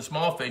turtles and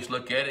small fish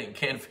look at it and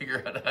can't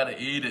figure out how to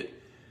eat it.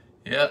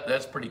 Yeah,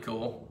 that's pretty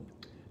cool.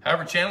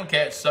 However, channel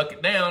cats suck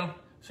it down.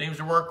 Seems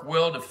to work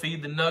well to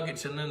feed the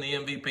nuggets and then the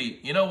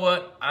MVP. You know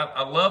what?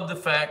 I love the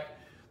fact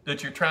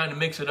that you're trying to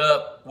mix it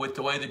up with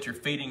the way that you're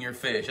feeding your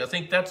fish. I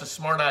think that's a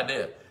smart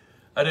idea.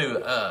 I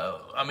do.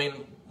 I mean,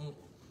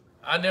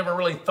 I never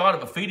really thought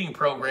of a feeding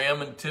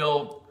program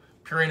until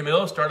Purina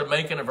Mill started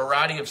making a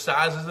variety of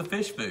sizes of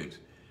fish foods.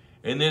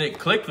 And then it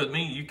clicked with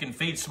me. You can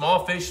feed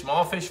small fish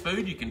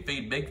food. You can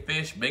feed big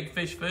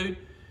fish food.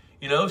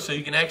 You know, so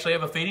you can actually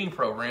have a feeding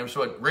program.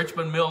 So at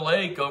Richmond Mill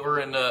Lake over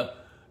in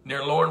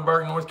near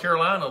Laurinburg, North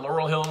Carolina,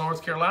 Laurel Hill,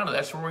 North Carolina,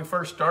 that's where we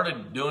first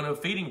started doing a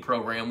feeding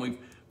program. We've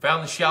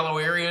found the shallow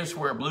areas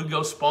where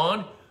bluegill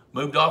spawned,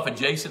 moved off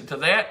adjacent to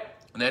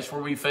that, and that's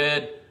where we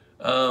fed,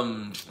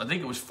 I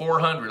think it was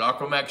 400,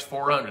 Aquamax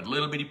 400,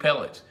 little bitty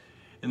pellets.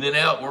 And then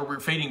out where we're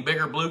feeding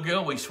bigger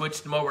bluegill, we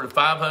switched them over to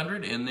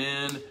 500, and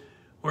then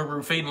where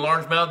we're feeding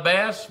largemouth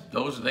bass,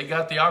 they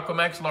got the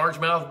Aquamax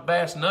largemouth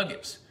bass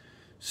nuggets.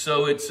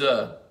 So it's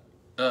a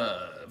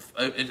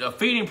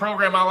feeding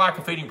program. I like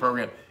a feeding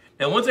program.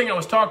 Now, one thing I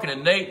was talking to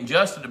Nate and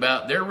Justin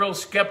about, they're real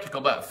skeptical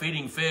about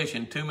feeding fish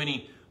in too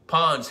many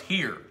ponds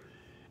here.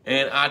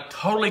 And I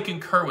totally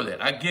concur with it.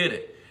 I get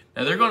it.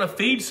 Now, they're going to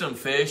feed some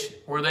fish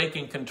where they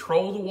can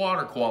control the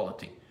water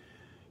quality.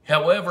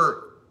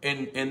 However,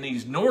 in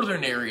these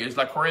northern areas,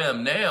 like where I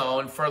am now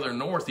and further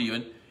north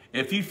even,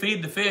 if you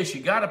feed the fish,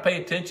 you got to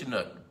pay attention to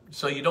it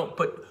so you don't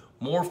put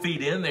more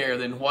feed in there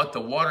than what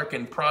the water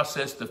can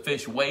process the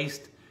fish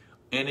waste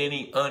and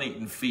any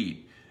uneaten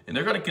feed. And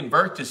they're going to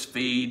convert this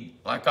feed,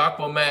 like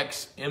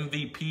Aquamax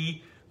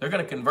MVP, they're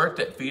going to convert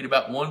that feed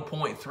about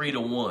 1.3 to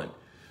 1.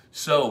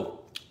 So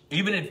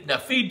even in now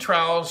feed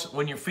trials,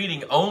 when you're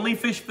feeding only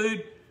fish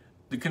food,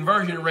 the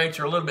conversion rates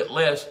are a little bit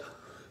less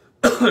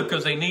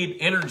because they need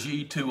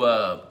energy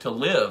to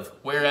live.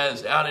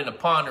 Whereas out in a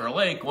pond or a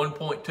lake,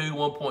 1.2,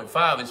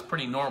 1.5 is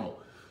pretty normal.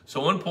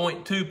 So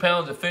 1.2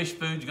 pounds of fish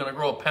food is going to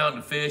grow a pound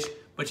of fish,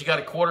 but you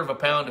got 1/4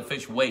 pound of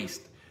fish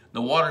waste.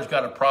 The water's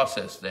got to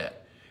process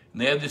that. And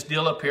they have this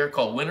deal up here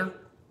called winter,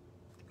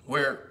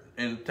 where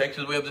in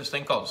Texas we have this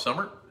thing called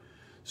summer.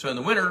 So in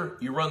the winter,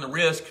 you run the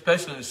risk,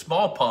 especially in a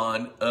small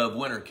pond, of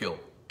winter kill.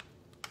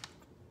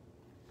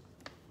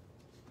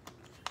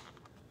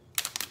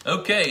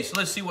 Okay, so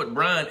let's see what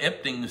Brian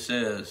Epting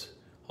says.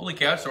 Holy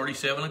cow, it's already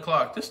 7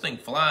 o'clock. This thing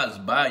flies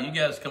by. You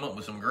guys come up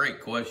with some great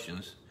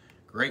questions,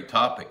 great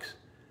topics.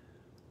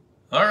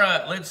 All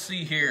right, let's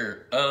see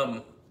here.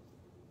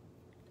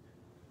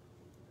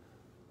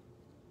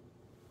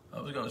 I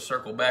was going to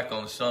circle back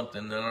on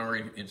something,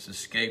 then it's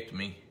escaped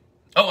me.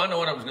 Oh, I know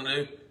what I was going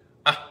to do.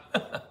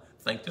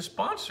 Thank the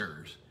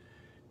sponsors.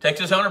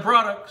 Texas Hunter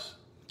Products.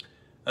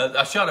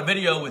 I shot a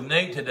video with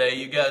Nate today.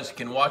 You guys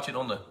can watch it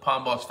on the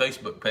Pond Boss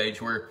Facebook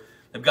page, where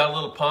they've got a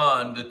little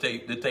pond that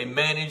they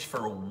manage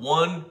for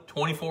one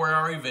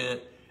 24-hour event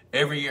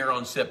every year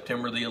on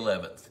September the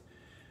 11th.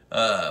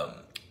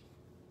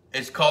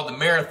 It's called the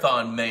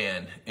Marathon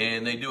Man,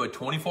 and they do a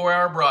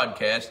 24-hour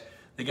broadcast.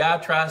 The guy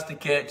tries to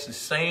catch the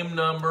same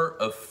number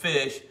of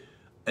fish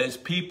as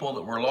people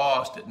that were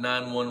lost at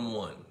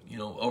 911. You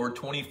know, over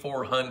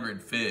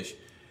 2,400 fish.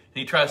 And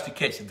he tries to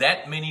catch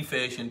that many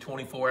fish in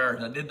 24 hours.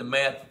 And I did the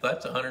math.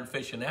 That's 100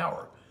 fish an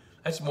hour.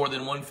 That's more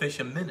than one fish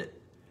a minute.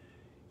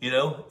 You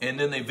know, and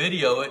then they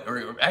video it,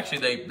 or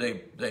actually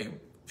they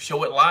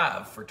show it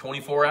live for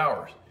 24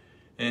 hours.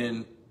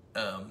 And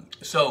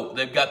so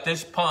they've got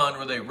this pond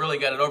where they really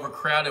got it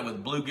overcrowded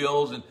with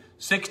bluegills and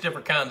 6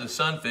 different kinds of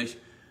sunfish.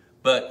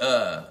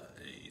 But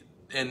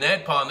in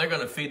that pond, they're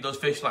going to feed those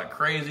fish like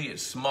crazy.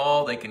 It's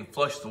small. They can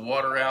flush the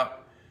water out.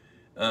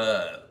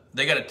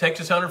 They got a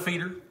Texas Hunter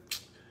feeder.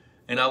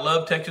 And I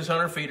love Texas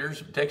Hunter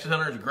feeders. Texas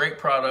Hunter is great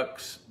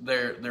products.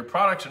 Their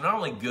products are not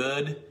only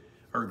good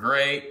or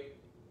great,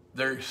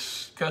 their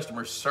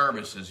customer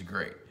service is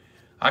great.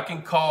 I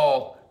can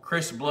call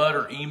Chris Blood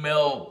or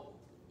email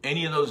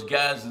any of those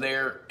guys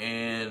there,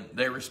 and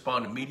they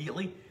respond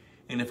immediately.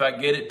 And if I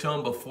get it to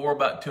them before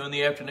about 2 in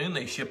the afternoon,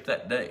 they ship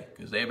that day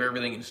because they have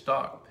everything in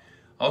stock.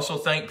 Also,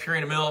 thank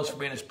Purina Mills for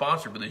being a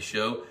sponsor for this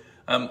show.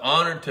 I'm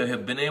honored to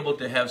have been able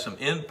to have some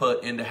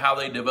input into how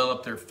they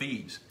develop their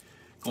feeds.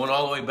 Going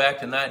all the way back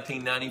to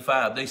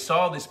 1995, they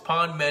saw this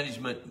pond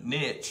management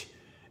niche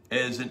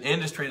as an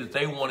industry that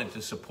they wanted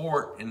to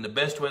support, and the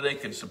best way they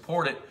could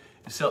support it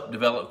is help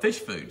develop fish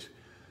foods.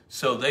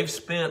 So they've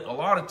spent a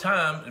lot of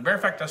time. As a matter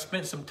of fact, I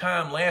spent some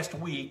time last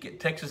week at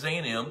Texas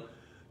A&M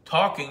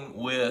talking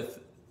with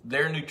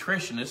their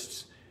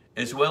nutritionists,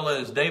 as well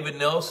as David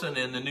Nelson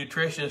and the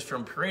nutritionist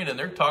from Purina.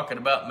 They're talking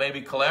about maybe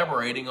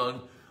collaborating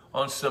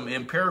on some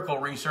empirical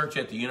research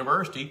at the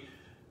university,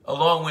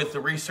 along with the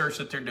research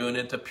that they're doing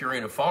at the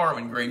Purina Farm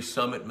in Grays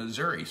Summit,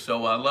 Missouri.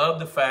 So I love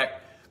the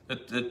fact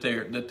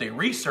that they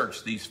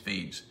research these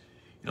feeds.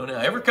 You know, now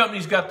every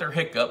company's got their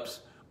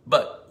hiccups,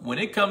 but when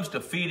it comes to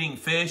feeding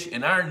fish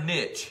in our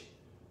niche,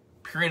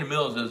 Purina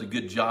Mills does a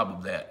good job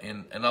of that.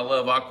 And I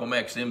love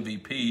Aquamax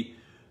MVP,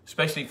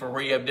 especially for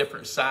where you have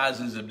different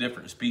sizes of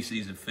different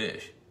species of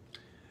fish.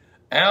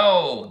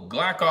 Al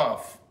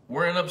Glackoff,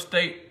 we're in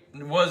upstate.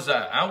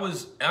 I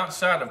was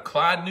outside of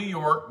Clyde, New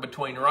York,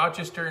 between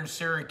Rochester and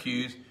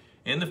Syracuse,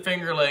 in the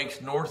Finger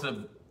Lakes, north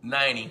of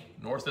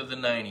the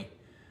 90.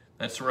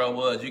 That's where I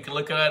was. You can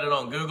look at it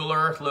on Google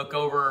Earth, look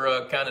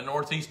over kind of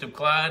northeast of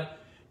Clyde.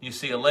 You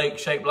see a lake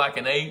shaped like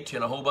an H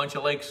and a whole bunch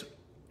of lakes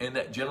in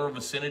that general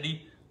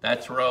vicinity.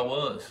 That's where I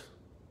was.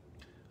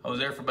 I was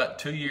there for about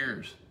 2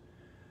 years.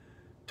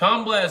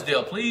 Tom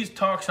Blasdale, please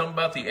talk some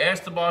about the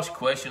Ask the Boss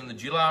question in the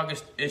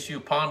July-August issue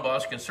of Pond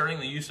Boss concerning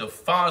the use of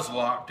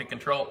Foslock to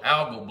control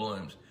algal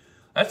blooms.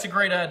 That's a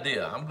great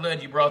idea. I'm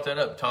glad you brought that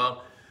up, Tom.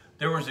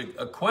 There was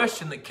a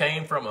question that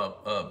came from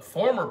a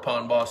former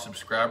Pond Boss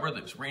subscriber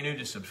that's renewed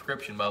his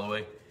subscription, by the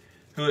way,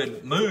 who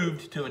had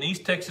moved to an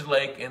East Texas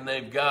lake, and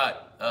they've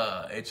got,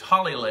 it's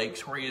Holly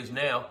Lakes where he is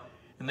now,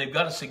 and they've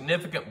got a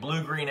significant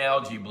blue-green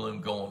algae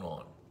bloom going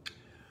on.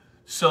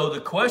 So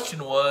the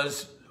question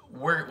was,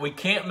 we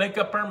can't make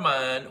up our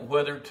mind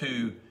whether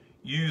to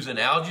use an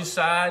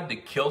algicide to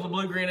kill the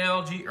blue-green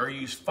algae or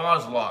use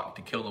Foslock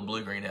to kill the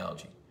blue-green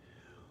algae.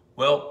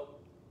 Well,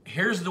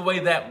 here's the way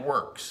that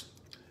works.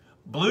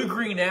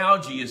 Blue-green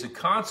algae is a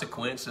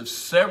consequence of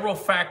several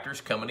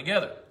factors coming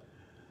together.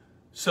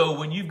 So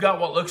when you've got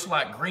what looks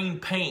like green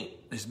paint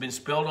that's been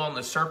spilled on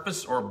the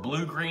surface, or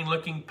blue-green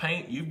looking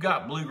paint, you've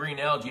got blue-green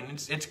algae, and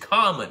it's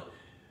common.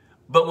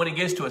 But when it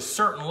gets to a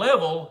certain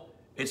level,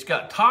 it's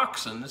got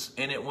toxins,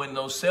 and when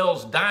those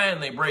cells die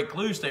and they break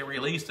loose, they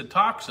release the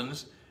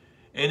toxins,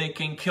 and it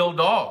can kill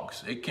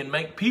dogs. It can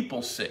make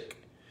people sick.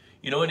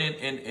 You know,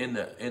 in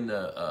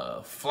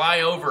the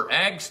flyover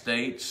ag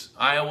states,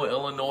 Iowa,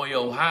 Illinois,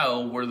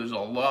 Ohio, where there's a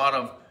lot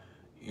of,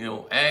 you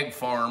know, ag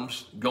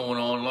farms going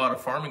on, a lot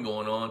of farming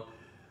going on,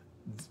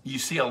 you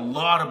see a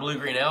lot of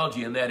blue-green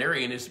algae in that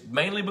area, and it's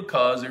mainly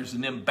because there's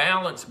an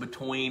imbalance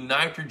between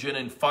nitrogen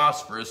and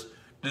phosphorus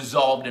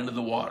dissolved into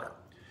the water.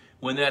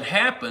 When that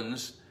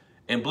happens,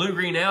 and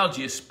blue-green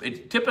algae,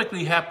 it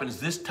typically happens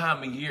this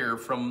time of year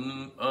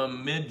from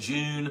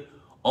mid-June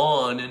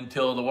on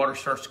until the water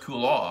starts to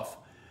cool off.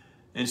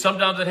 And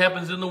sometimes it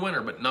happens in the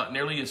winter, but not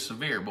nearly as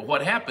severe. But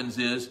what happens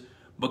is,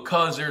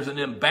 because there's an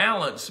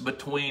imbalance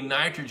between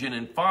nitrogen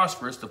and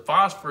phosphorus, the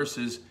phosphorus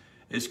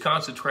is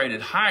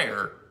concentrated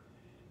higher,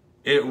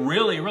 it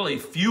really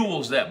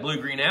fuels that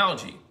blue-green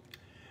algae.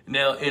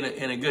 Now,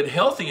 in a good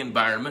healthy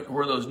environment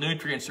where those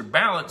nutrients are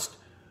balanced,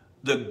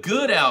 the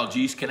good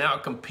algae can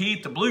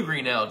outcompete the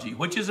blue-green algae,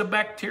 which is a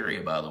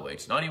bacteria, by the way.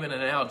 It's not even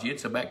an algae,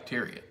 it's a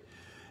bacteria.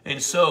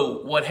 And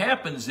so what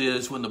happens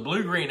is, when the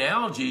blue-green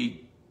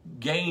algae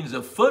gains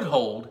a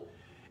foothold,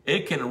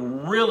 it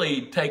can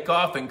really take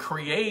off and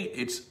create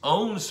its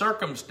own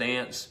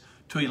circumstance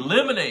to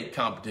eliminate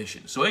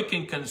competition. So it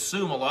can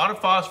consume a lot of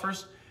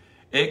phosphorus,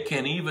 It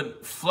can even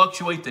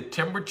fluctuate the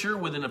temperature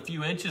within a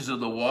few inches of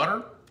the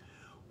water,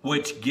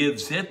 which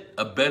gives it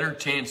a better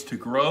chance to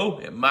grow.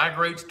 It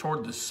migrates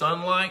toward the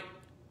sunlight.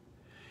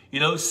 You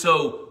know,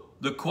 so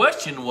the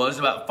question was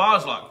about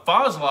Foslock.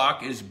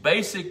 Foslock is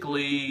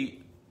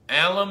basically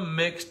alum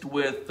mixed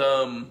with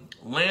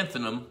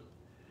lanthanum.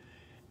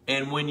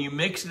 And when you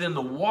mix it in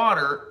the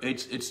water,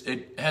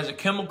 it has a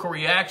chemical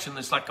reaction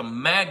that's like a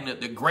magnet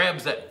that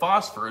grabs that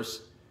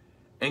phosphorus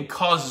and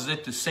causes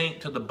it to sink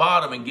to the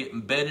bottom and get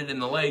embedded in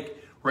the lake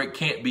where it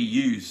can't be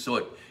used.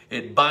 So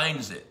it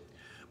binds it.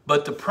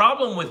 But the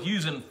problem with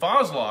using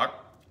Foslock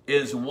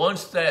is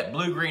once that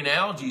blue-green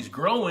algae is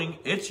growing,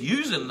 it's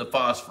using the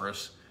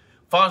phosphorus.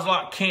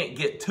 Foslock can't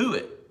get to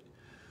it.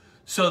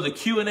 So the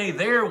Q&A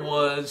there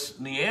was,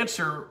 the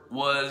answer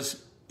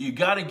was, you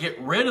got to get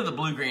rid of the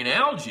blue-green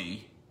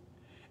algae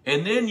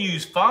and then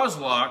use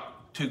Foslock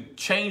to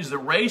change the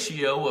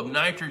ratio of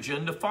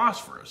nitrogen to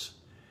phosphorus.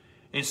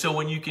 And so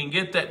when you can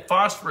get that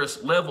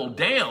phosphorus level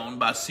down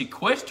by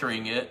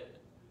sequestering it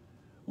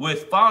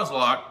with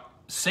Foslock,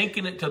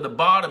 sinking it to the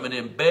bottom and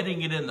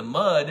embedding it in the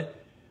mud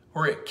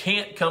where it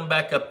can't come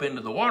back up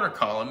into the water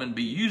column and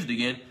be used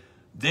again,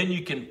 then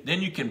you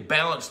can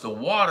balance the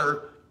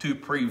water to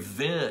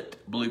prevent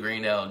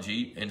blue-green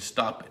algae and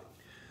stop it.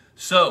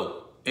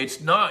 So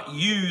it's not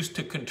used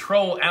to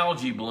control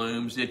algae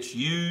blooms, it's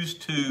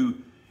used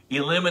to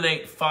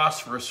eliminate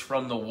phosphorus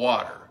from the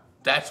water.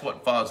 That's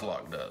what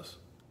Foslock does.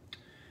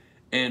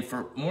 And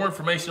for more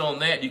information on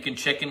that, you can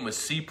check in with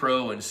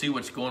CPRO and see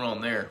what's going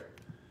on there.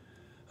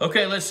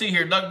 Okay, let's see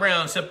here. Doug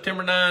Brown,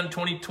 September 9,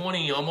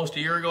 2020. Almost a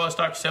year ago, I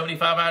stocked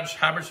 75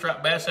 hybrid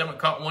striped bass. Haven't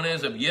caught one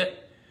as of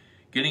yet.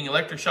 Getting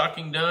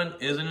electroshocking done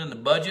isn't in the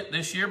budget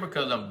this year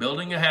because I'm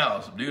building a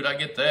house. Dude, I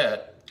get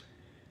that.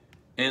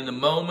 At the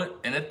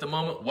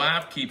moment,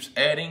 wife keeps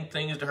adding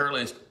things to her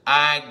list.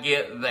 I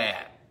get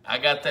that. I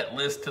got that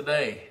list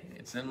today.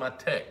 It's in my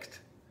text.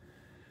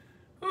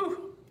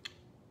 Whew.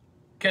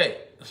 Okay,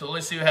 so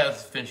let's see how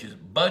this finishes.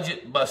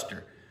 Budget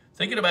Buster.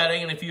 Thinking about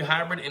adding a few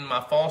hybrid in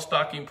my fall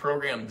stocking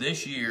program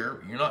this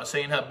year. You're not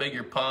saying how big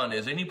your pond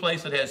is. Any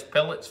place that has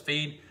pellets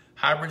feed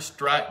hybrid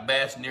striped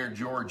bass near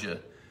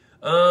Georgia.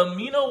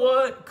 You know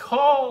what?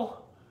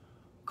 Call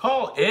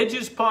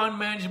Edge's Pond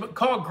Management.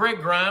 Call Greg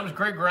Grimes.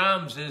 Greg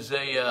Grimes is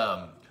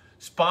a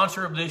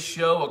sponsor of this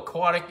show,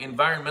 Aquatic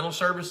Environmental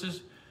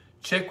Services.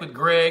 Check with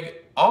Greg.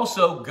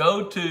 Also,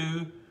 go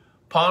to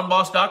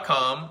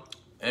pondboss.com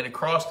and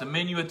across the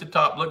menu at the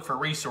top, look for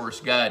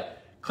Resource Guide.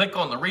 Click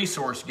on the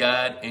Resource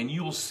Guide and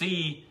you will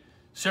see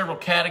several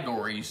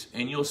categories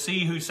and you'll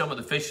see who some of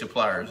the fish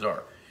suppliers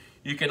are.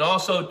 You can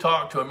also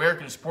talk to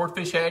American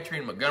Sportfish Hatchery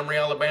in Montgomery,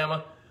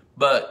 Alabama,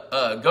 but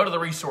go to the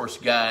Resource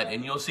Guide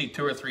and you'll see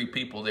 2 or 3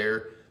 people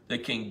there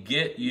that can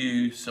get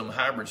you some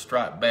hybrid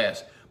striped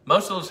bass.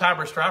 Most of those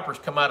hybrid stripers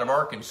come out of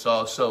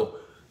Arkansas, so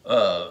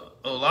a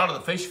lot of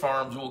the fish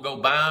farms will go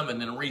buy them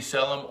and then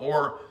resell them,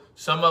 or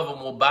some of them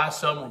will buy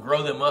some, will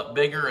grow them up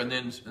bigger, and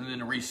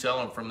then resell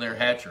them from their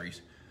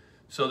hatcheries.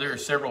 So there are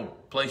several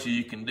places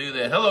you can do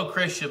that. Hello,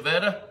 Chris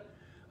Chavetta.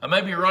 I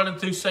may be running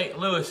through St.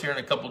 Louis here in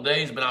a couple of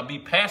days, but I'll be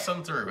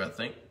passing through, I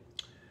think.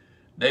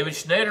 David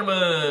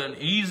Schneiderman,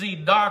 Easy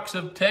Docks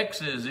of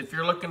Texas. If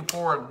you're looking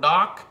for a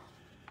dock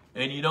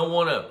and you don't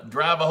want to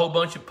drive a whole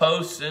bunch of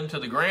posts into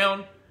the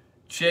ground,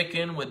 check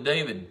in with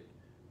David.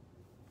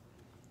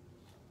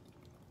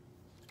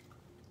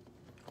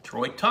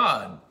 Troy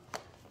Todd.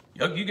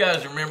 You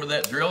guys remember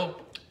that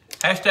drill.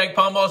 Hashtag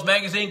Pond Boss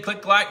Magazine.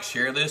 Click like,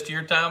 share this to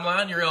your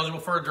timeline. You're eligible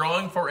for a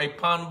drawing for a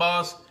Pond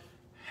Boss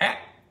hat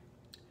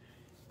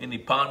and the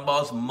Pond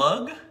Boss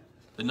mug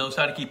that knows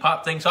how to keep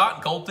hot things hot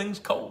and cold things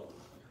cold.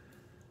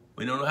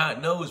 We don't know how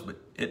it knows, but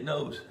it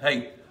knows.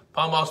 Hey,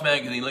 Pond Boss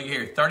Magazine, look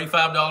here,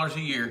 $35 a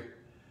year.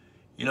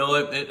 You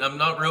know, I'm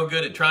not real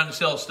good at trying to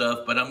sell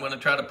stuff, but I'm going to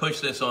try to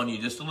push this on you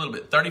just a little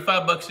bit.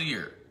 $35 a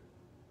year.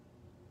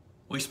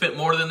 We spent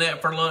more than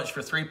that for lunch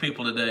for 3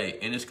 people today,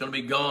 and it's going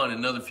to be gone in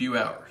another few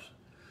hours.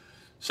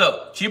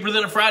 So, cheaper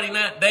than a Friday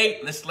night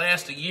date. This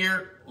lasts a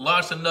year.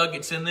 Lots of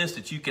nuggets in this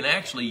that you can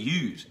actually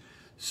use.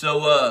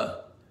 So,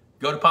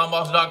 go to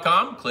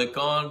pondboss.com, click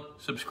on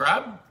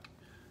subscribe.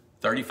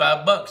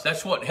 $35.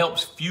 That's what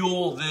helps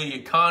fuel the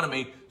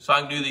economy so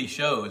I can do these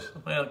shows.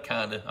 Well,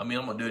 kind of. I mean,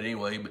 I'm going to do it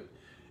anyway, but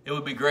it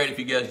would be great if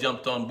you guys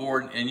jumped on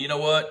board. And you know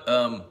what?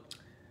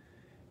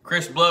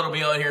 Chris Blood will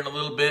be on here in a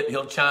little bit.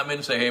 He'll chime in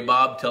and say, hey,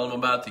 Bob, tell him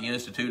about the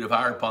Institute of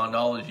Higher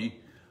Pondology.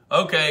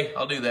 Okay,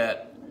 I'll do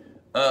that.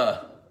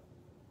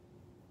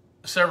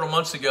 Several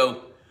months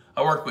ago,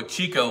 I worked with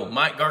Chico,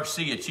 Mike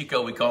Garcia,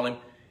 Chico we call him,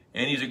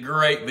 and he's a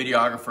great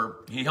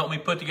videographer. He helped me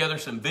put together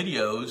some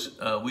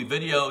videos. We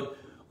videoed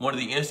one of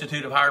the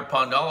Institute of Higher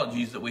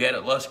Pondologies that we had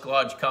at Lusk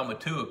Lodge,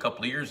 Kamatu a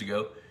couple of years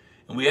ago.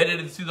 And we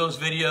edited through those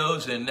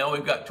videos, and now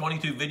we've got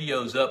 22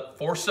 videos up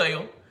for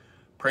sale,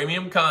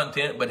 premium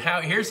content. But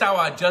here's how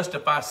I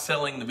justify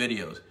selling the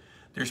videos.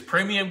 There's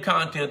premium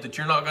content that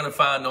you're not going to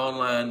find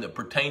online that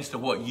pertains to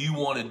what you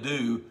want to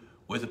do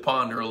with a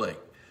pond or a lake.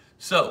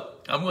 So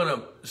I'm going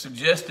to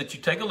suggest that you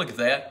take a look at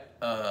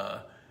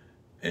that.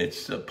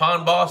 It's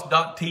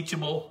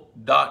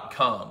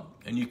pondboss.teachable.com,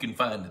 and you can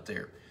find it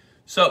there.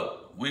 So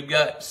we've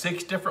got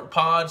 6 different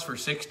pods for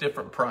 6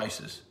 different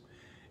prices.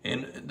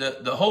 And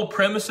the whole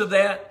premise of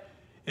that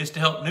is to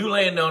help new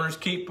landowners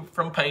keep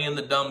from paying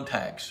the dumb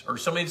tax. Or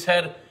somebody that's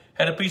had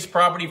a piece of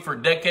property for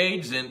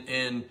decades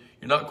and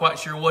you're not quite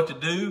sure what to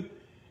do.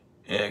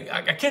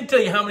 I can't tell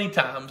you how many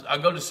times I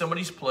go to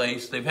somebody's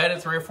place, they've had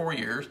it 3 or 4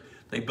 years,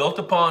 they built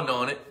a pond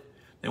on it,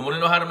 they want to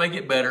know how to make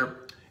it better,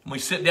 and we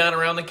sit down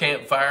around the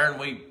campfire and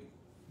we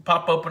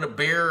pop open a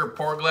beer or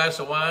pour a glass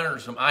of wine or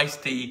some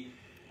iced tea,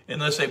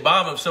 and they'll say,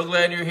 Bob, I'm so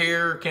glad you're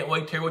here, can't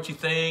wait to hear what you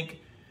think.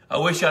 I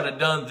wish I'd have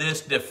done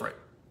this different.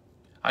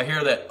 I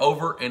hear that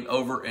over and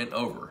over and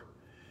over.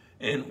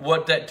 And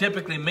what that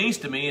typically means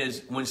to me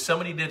is when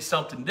somebody did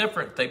something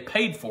different, they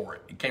paid for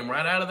it. It came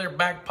right out of their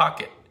back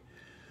pocket.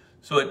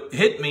 So it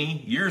hit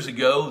me years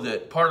ago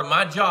that part of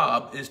my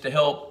job is to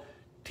help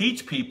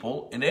teach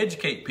people and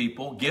educate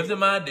people, give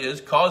them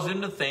ideas, cause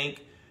them to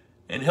think,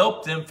 and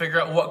help them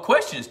figure out what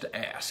questions to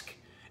ask.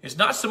 It's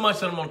not so much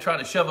that I'm going to try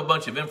to shove a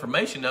bunch of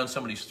information down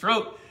somebody's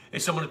throat.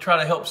 It's I'm going to try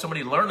to help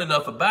somebody learn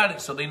enough about it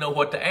so they know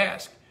what to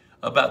ask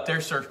about their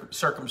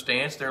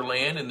circumstance, their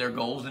land, and their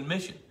goals and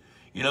mission.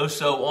 You know,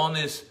 so on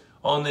this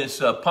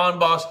Pond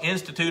Boss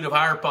Institute of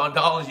Higher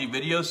Pondology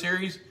video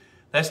series,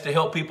 that's to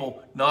help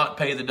people not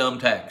pay the dumb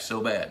tax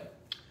so bad.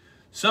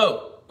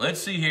 So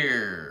let's see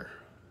here.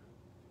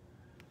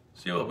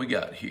 See what we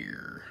got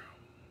here.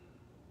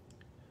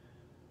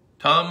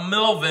 Tom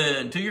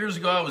Melvin, 2 years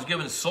ago, I was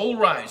given sole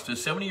rights to a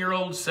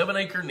 70-year-old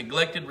 7-acre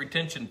neglected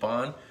retention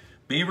pond,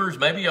 beavers,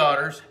 maybe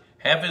otters,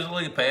 half his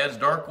lily pads,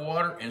 dark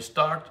water, and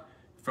stocked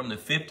from the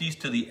 50s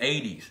to the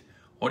 80s.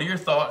 What are your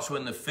thoughts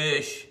when the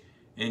fish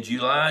in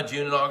July,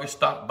 June, and August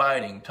stop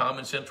biting? Tom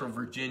in Central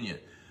Virginia.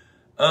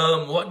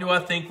 What do I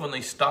think when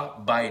they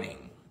stop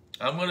biting?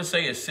 I'm going to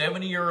say a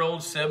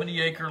 70-year-old,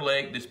 70-acre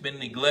lake that's been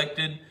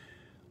neglected,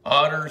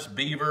 otters,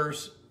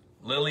 beavers,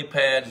 lily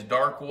pads,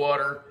 dark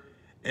water,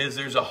 is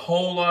there's a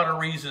whole lot of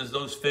reasons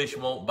those fish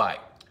won't bite.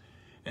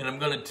 And I'm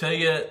going to tell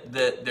you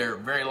that they're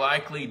very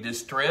likely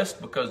distressed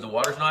because the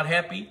water's not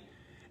happy.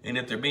 And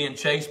if they're being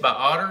chased by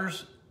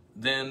otters,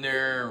 then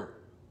they're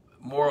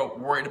more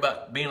worried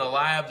about being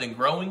alive than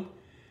growing.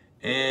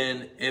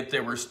 And if they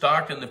were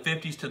stocked in the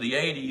 50s to the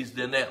 80s,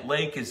 then that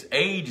lake is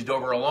aged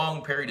over a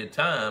long period of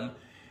time,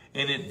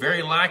 and it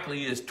very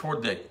likely is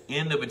toward the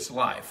end of its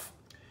life.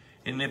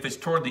 And if it's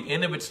toward the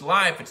end of its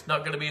life, it's not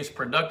going to be as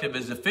productive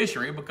as a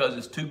fishery because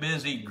it's too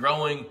busy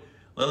growing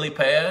lily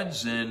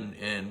pads and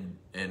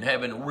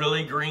having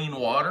really green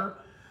water.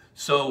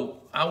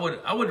 So I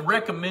would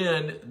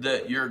recommend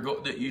that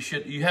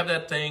you have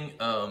that thing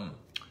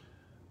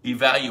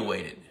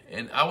evaluated.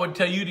 And I would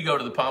tell you to go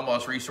to the Pond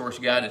Boss Resource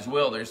Guide as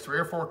well. There's 3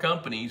 or 4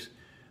 companies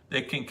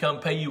that can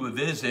come pay you a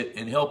visit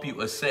and help you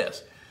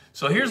assess.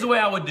 So here's the way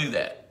I would do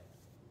that.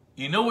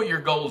 You know what your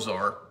goals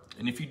are,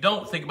 and if you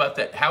don't, think about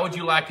that. How would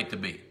you like it to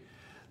be?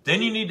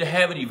 Then you need to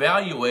have it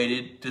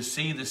evaluated to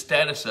see the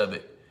status of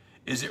it.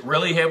 Is it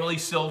really heavily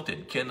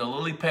silted? Can the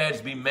lily pads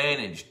be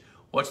managed?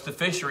 What's the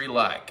fishery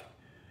like?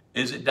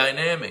 Is it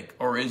dynamic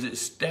or is it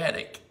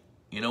static?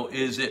 You know,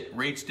 is it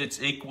reached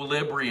its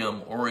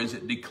equilibrium or is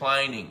it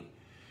declining?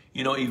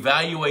 You know,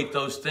 evaluate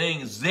those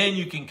things, then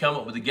you can come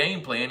up with a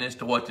game plan as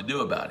to what to do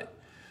about it.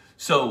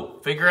 So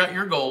figure out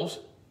your goals,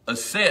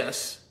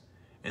 assess,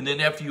 and then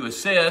after you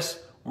assess,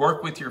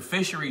 work with your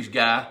fisheries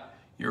guy,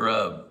 your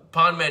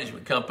pond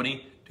management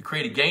company to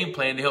create a game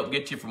plan to help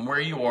get you from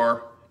where you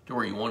are to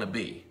where you want to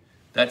be.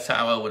 That's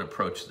how I would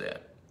approach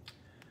that.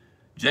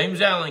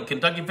 James Allen,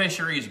 Kentucky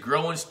Fisheries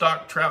growing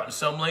stock trout in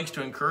some lakes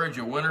to encourage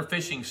a winter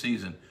fishing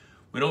season.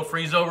 We don't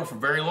freeze over for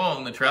very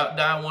long. The trout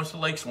die once the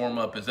lakes warm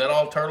up. Is that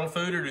all turtle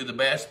food or do the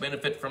bass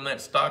benefit from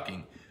that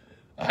stocking?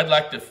 I'd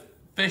like to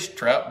fish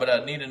trout, but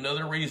I'd need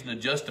another reason to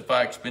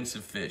justify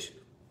expensive fish.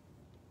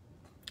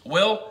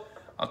 Well,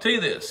 I'll tell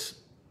you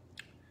this.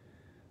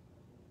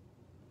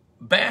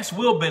 Bass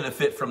will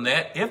benefit from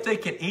that if they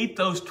can eat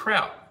those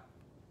trout.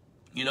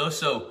 You know,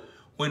 so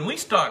when we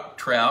stock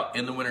trout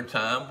in the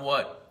wintertime,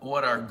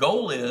 what our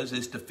goal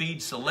is to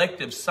feed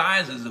selective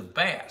sizes of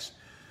bass.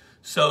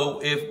 So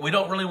if we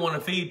don't really want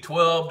to feed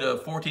 12 to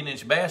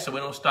 14-inch bass, so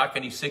we don't stock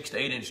any 6 to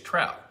 8-inch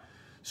trout.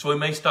 So we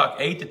may stock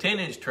 8 to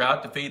 10-inch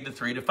trout to feed the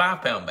 3 to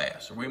 5-pound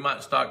bass. Or we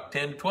might stock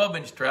 10 to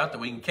 12-inch trout that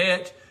we can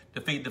catch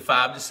to feed the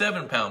 5 to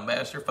 7-pound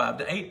bass or 5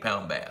 to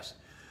 8-pound bass.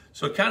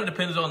 So it kind of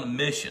depends on the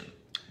mission.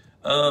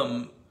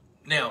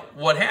 Now,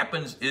 what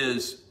happens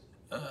is,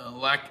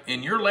 like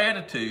in your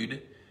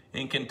latitude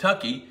in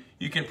Kentucky,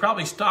 you can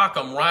probably stock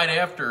them right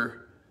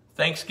after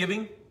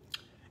Thanksgiving.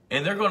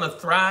 And they're going to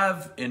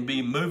thrive and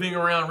be moving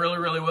around really,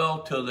 really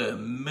well till the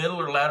middle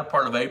or latter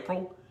part of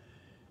April.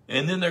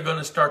 And then they're going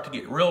to start to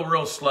get real,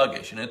 real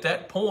sluggish. And at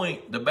that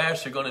point, the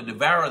bass are going to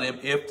devour them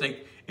if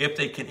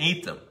they can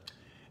eat them.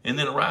 And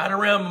then right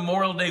around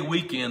Memorial Day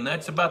weekend,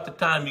 that's about the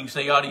time you can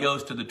say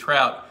adios to the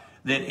trout.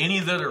 Then any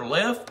that are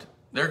left,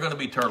 they're going to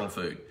be turtle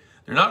food.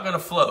 They're not going to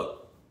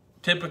float.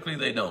 Typically,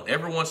 they don't.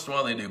 Every once in a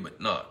while they do, but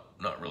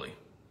not really.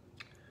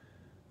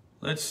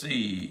 Let's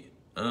see.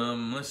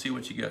 Let's see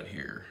what you got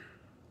here.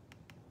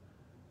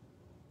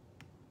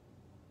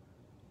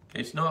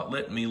 It's not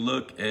letting me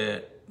look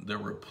at the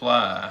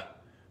reply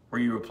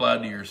where you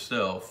replied to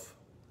yourself.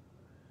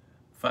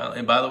 Finally,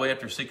 and by the way,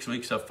 after 6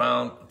 weeks, I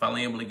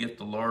finally able to get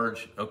the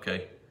large.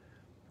 Okay,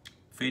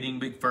 feeding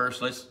big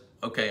first.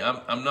 Okay,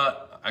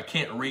 I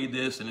can't read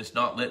this, and it's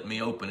not letting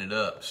me open it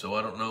up. So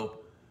I don't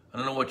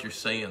know what you're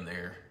saying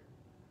there.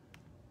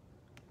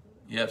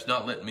 Yeah, it's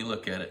not letting me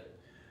look at it.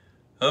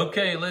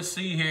 Okay, let's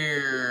see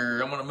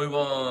here. I'm gonna move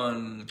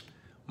on.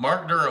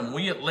 Mark Durham,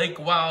 we at Lake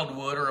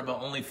Wildwood are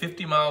about only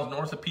 50 miles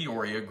north of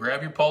Peoria.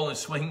 Grab your pole and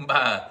swing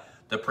by.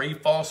 The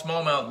pre-fall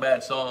smallmouth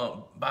bites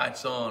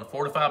on.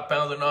 4 to 5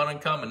 pounds are not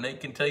uncommon. Nate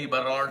can tell you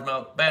about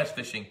largemouth bass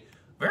fishing.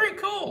 Very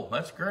cool.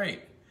 That's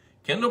great.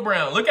 Kendall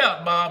Brown, look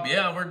out, Bob.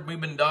 Yeah,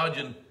 we've been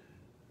dodging.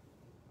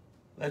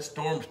 That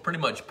storm's pretty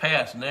much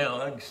past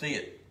now. I can see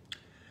it.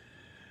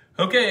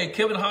 Okay,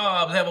 Kevin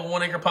Hobbs, I have a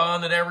 1 acre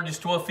pond that averages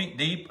 12 feet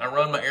deep. I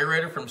run my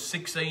aerator from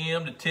 6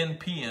 a.m. to 10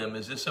 p.m.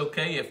 Is this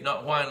okay? If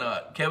not, why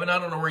not? Kevin, I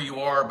don't know where you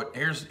are, but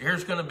here's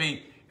what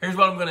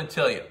I'm going to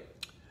tell you.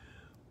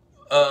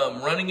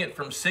 Running it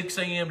from 6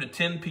 a.m. to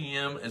 10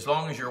 p.m., as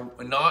long as you're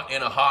not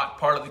in a hot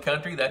part of the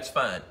country, that's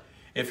fine.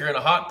 If you're in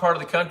a hot part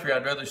of the country,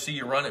 I'd rather see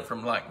you run it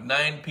from like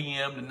 9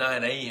 p.m. to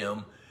 9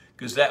 a.m.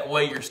 because that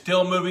way you're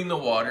still moving the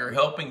water,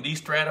 helping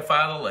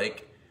destratify the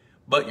lake,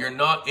 but you're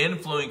not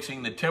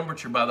influencing the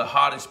temperature by the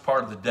hottest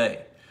part of the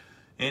day.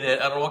 And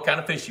I don't know what kind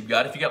of fish you've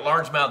got. If you got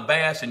largemouth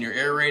bass and you're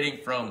aerating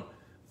from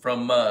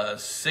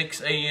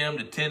 6 a.m.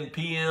 to 10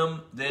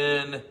 p.m.,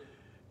 then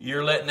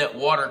you're letting that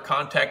water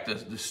contact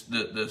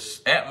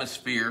the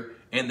atmosphere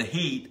and the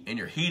heat, and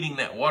you're heating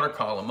that water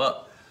column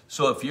up.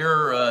 So if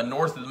you're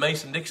north of the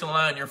Mason-Dixon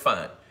line, you're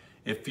fine.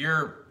 If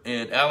you're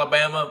in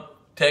Alabama,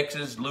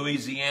 Texas,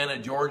 Louisiana,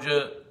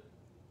 Georgia,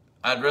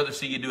 I'd rather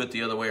see you do it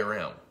the other way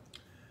around.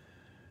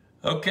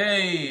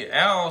 Okay,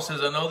 Al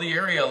says, I know the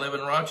area. I live in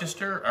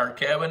Rochester. Our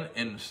cabin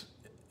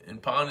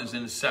and pond is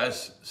in the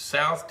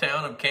south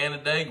town of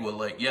Canandaigua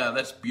Lake. Yeah,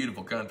 that's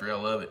beautiful country. I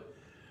love it.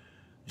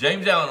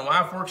 James Allen,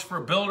 wife works for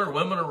a builder.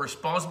 Women are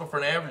responsible for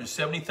an average of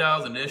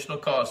 $70,000 additional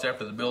costs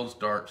after the build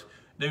starts.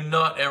 Do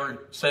not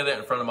ever say that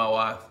in front of my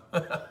wife.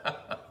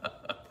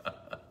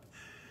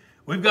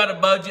 We've got a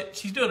budget.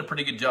 She's doing a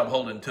pretty good job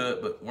holding to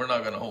it, but we're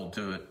not going to hold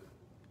to it.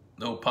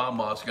 The old pond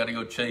boss got to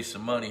go chase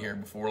some money here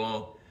before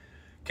long.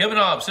 Kevin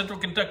Hobbs, Central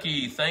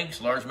Kentucky. Thanks.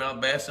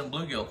 Largemouth bass and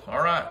bluegill.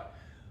 All right.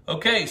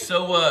 Okay,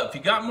 so if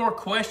you got more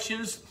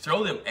questions,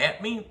 throw them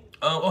at me.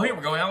 Here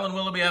we go. Alan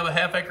Willoughby, I have a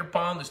 1/2 acre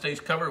pond that stays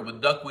covered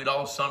with duckweed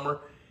all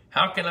summer.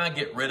 How can I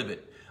get rid of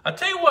it? I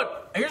tell you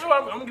what.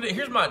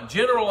 Here's my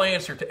general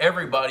answer to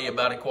everybody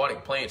about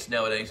aquatic plants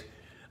nowadays.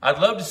 I'd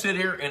love to sit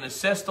here and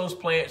assess those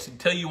plants and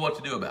tell you what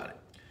to do about it.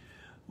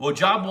 Well,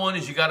 job one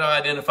is you got to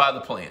identify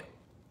the plant,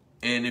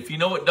 and if you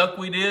know what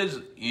duckweed is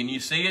and you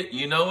see it,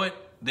 you know it,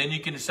 then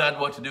you can decide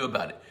what to do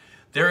about it.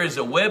 There is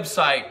a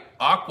website,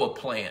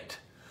 Aquaplant,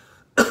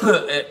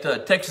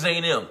 at Texas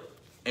A&M.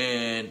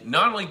 And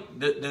not only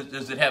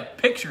does it have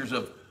pictures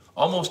of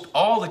almost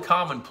all the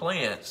common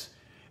plants,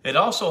 it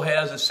also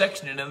has a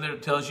section in there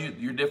that tells you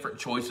your different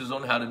choices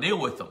on how to deal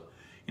with them.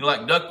 You know,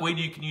 like duckweed,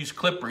 you can use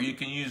clipper, you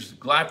can use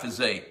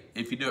glyphosate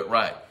if you do it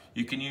right.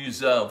 You can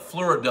use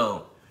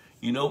fluoridone,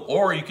 you know,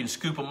 or you can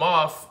scoop them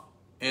off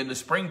in the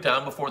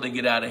springtime before they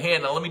get out of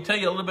hand. Now, let me tell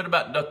you a little bit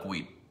about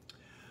duckweed.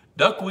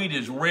 Duckweed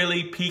is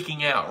really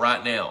peaking out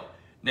right now.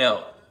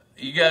 Now,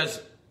 you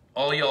guys,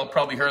 all of y'all have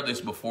probably heard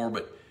this before,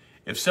 but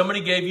if somebody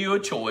gave you a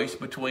choice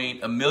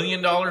between $1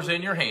 million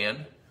in your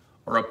hand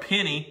or a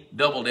penny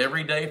doubled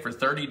every day for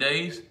 30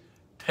 days,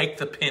 take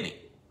the penny.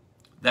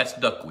 That's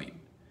duckweed.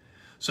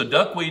 So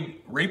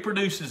duckweed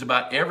reproduces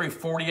about every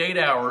 48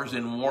 hours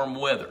in warm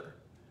weather.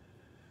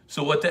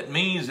 So what that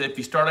means is if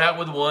you start out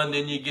with 1,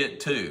 then you get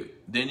 2,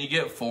 then you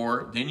get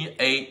 4, then you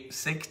 8,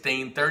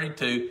 16,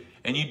 32,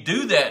 and you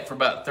do that for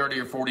about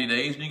 30 or 40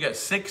 days, and you got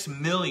 6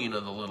 million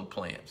of the little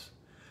plants.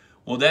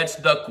 Well, that's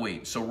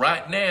duckweed. So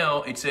right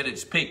now, it's at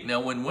its peak.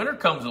 Now, when winter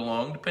comes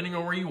along, depending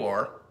on where you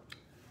are,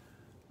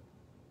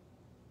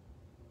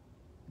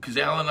 because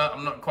Alan,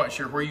 I'm not quite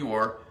sure where you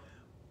are,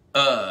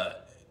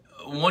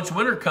 once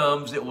winter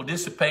comes, it will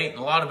dissipate, and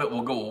a lot of it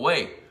will go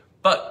away.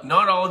 But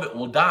not all of it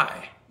will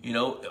die. You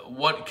know,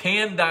 what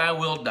can die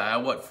will die.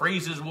 What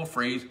freezes will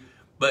freeze.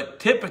 But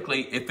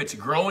typically, if it's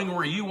growing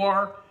where you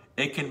are,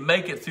 it can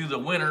make it through the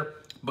winter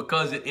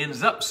because it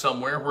ends up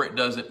somewhere where it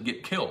doesn't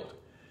get killed.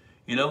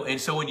 You know, and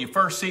so when you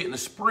first see it in the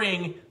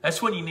spring,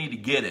 that's when you need to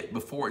get it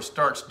before it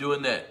starts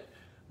doing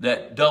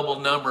that double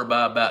number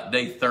by about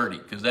day 30,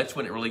 because that's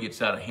when it really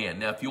gets out of hand.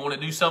 Now, if you want to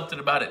do something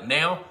about it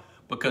now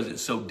because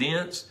it's so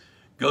dense,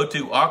 go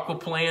to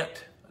Aquaplant.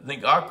 I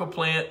think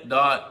Aquaplant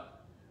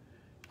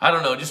I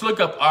don't know, just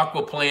look up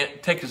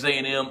Aquaplant, Texas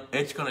A&M.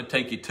 It's going to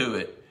take you to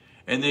it.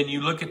 And then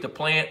you look at the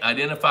plant,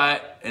 identify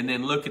it, and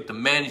then look at the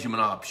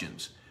management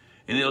options.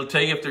 And it'll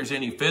tell you if there's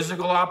any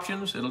physical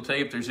options. It'll tell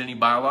you if there's any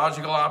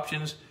biological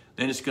options.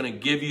 Then it's going to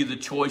give you the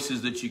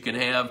choices that you can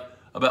have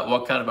about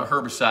what kind of a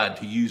herbicide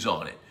to use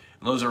on it.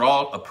 And those are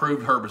all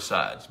approved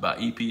herbicides by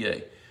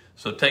EPA.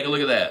 So take a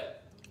look at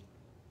that.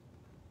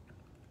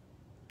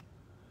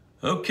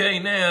 Okay,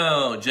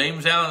 now,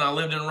 James Allen, I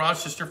lived in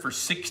Rochester for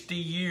 60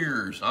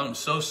 years. I'm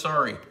so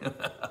sorry.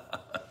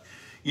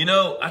 You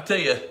know, I tell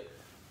you,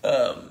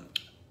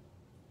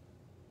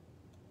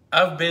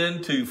 I've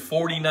been to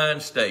 49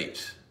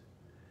 states.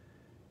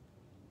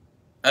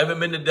 I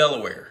haven't been to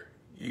Delaware.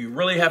 You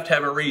really have to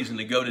have a reason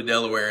to go to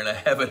Delaware, and I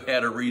haven't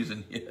had a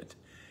reason yet.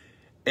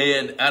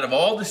 And out of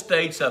all the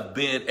states I've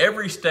been,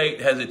 every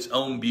state has its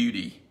own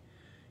beauty.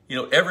 You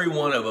know, every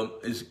one of them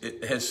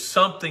has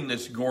something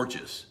that's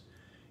gorgeous.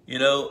 You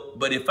know,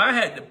 but if I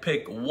had to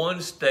pick one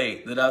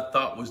state that I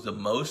thought was the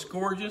most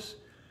gorgeous,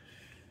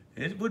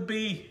 it would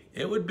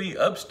be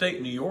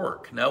upstate New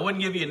York. Now, I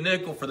wouldn't give you a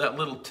nickel for that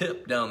little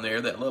tip down there,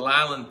 that little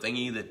island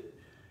thingy that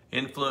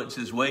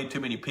influences way too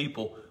many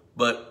people.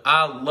 But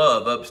I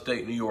love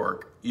upstate New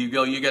York. You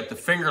got the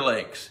Finger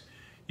Lakes.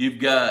 You've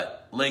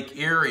got Lake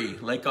Erie,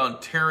 Lake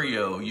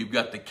Ontario. You've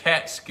got the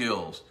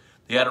Catskills,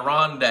 the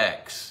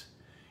Adirondacks.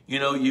 You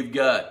know, you've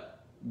got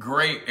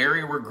great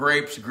area where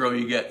grapes grow.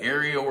 You got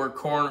area where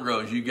corn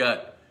grows. You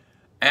got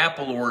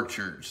apple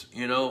orchards.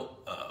 You know,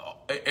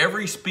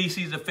 every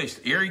species of fish.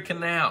 Erie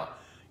Canal.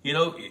 You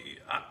know,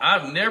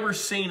 I've never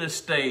seen a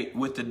state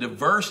with the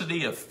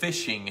diversity of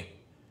fishing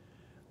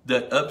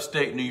that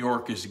upstate New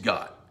York has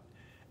got.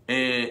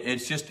 And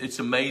it's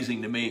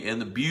amazing to me. And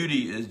the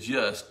beauty is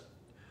just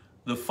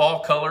the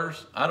fall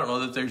colors. I don't know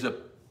that there's a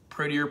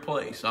prettier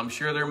place. I'm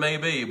sure there may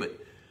be, but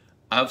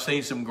I've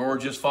seen some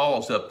gorgeous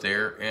falls up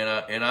there.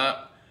 And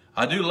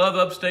I do love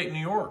upstate New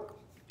York.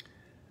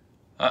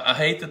 I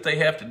hate that they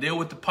have to deal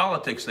with the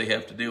politics they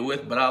have to deal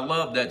with, but I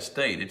love that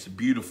state. It's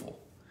beautiful.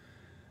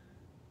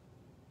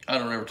 I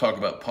don't ever talk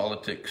about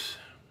politics.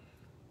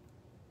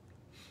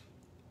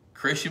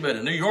 Chris, you've been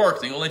in New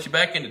York. They gonna let you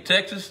back into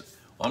Texas?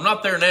 Well, I'm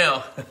not there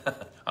now.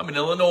 I'm in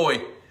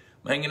Illinois.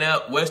 I'm hanging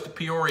out west of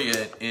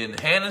Peoria in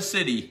Hannah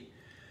City.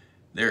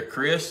 There,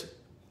 Chris.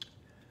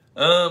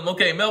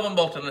 Okay, Melvin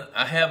Bolton.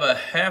 I have a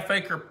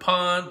half-acre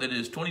pond that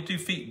is 22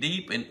 feet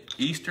deep in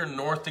eastern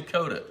North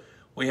Dakota.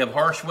 We have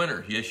harsh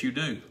winters. Yes, you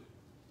do.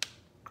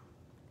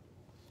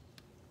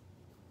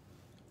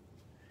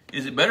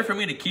 Is it better for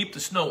me to keep the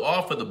snow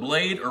off of the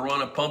blade or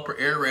run a pump or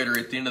aerator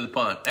at the end of the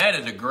pond? That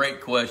is a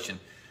great question.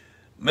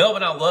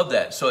 Melvin, I love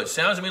that. So it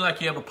sounds to me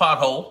like you have a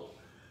pothole,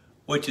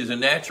 which is a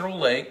natural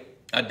lake.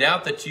 I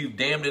doubt that you've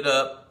dammed it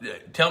up.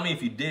 Tell me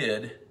if you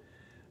did.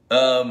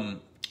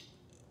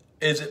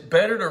 Is it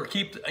better to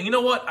keep, you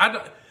know what?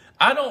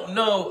 I don't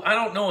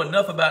know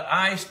enough about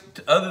ice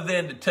other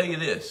than to tell you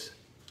this.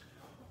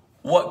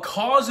 What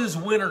causes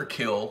winter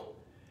kill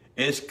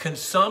is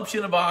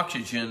consumption of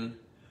oxygen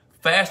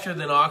faster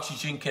than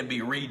oxygen can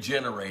be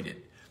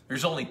regenerated.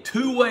 There's only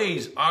two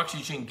ways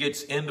oxygen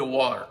gets into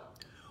water.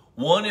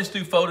 One is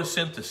through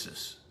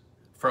photosynthesis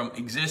from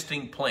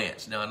existing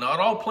plants. Now,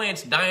 not all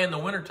plants die in the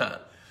wintertime.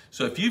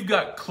 So if you've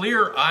got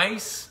clear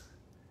ice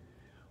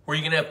where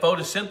you can have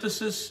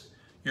photosynthesis,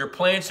 your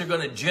plants are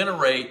going to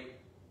generate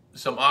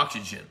some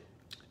oxygen.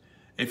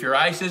 If your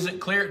ice isn't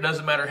clear, it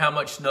doesn't matter how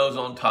much snow's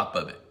on top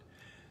of it.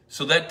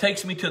 So that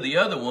takes me to the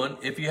other one.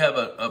 If you have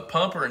a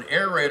pump or an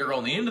aerator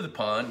on the end of the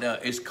pond, now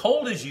as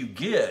cold as you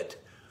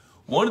get,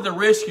 one of the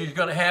risks you're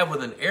going to have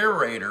with an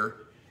aerator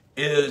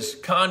is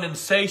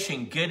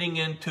condensation getting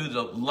into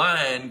the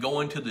line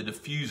going to the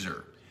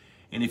diffuser.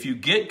 And if you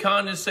get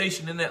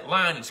condensation in that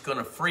line, it's going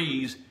to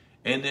freeze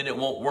and then it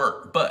won't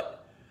work.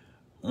 But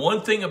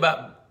one thing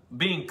about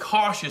being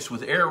cautious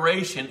with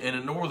aeration in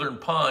a northern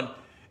pond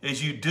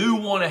is you do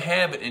want to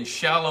have it in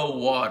shallow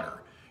water.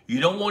 You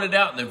don't want it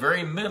out in the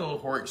very middle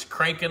where it's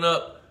cranking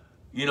up.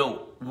 You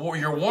know,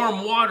 your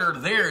warm water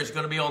there is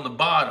going to be on the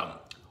bottom.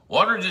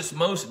 Water is just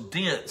most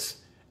dense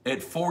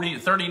at 40 to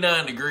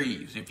 39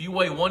 degrees. If you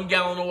weigh 1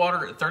 gallon of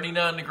water at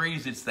 39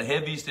 degrees, it's the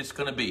heaviest it's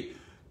going to be.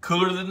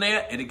 Cooler than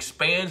that, it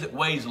expands, it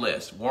weighs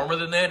less. Warmer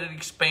than that, it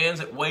expands,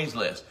 it weighs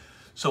less.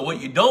 So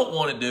what you don't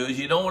want to do is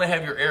you don't want to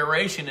have your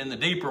aeration in the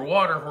deeper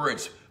water where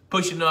it's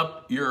pushing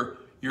up your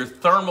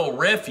thermal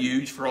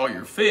refuge for all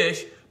your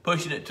fish,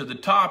 pushing it to the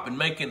top and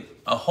making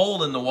a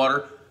hole in the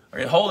water or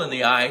a hole in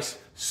the ice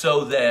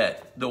so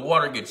that the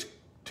water gets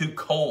too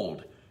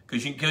cold,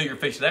 because you can kill your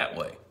fish that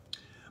way.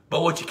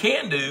 But what you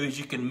can do is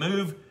you can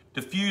move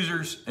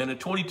diffusers in a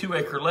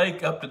 22-acre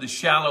lake up to the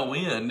shallow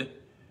end,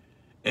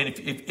 and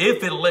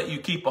if it'll let you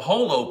keep a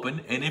hole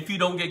open, and if you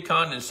don't get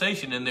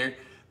condensation in there,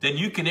 then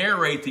you can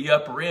aerate the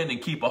upper end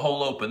and keep a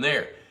hole open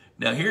there.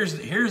 Now here's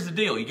the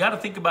deal. You got to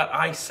think about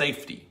ice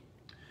safety.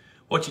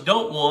 What you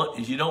don't want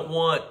is you don't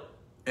want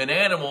an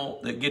animal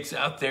that gets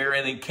out there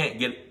and then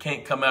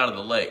can't come out of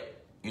the lake,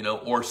 you know,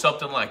 or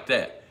something like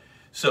that.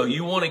 So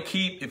you want to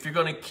keep, if you're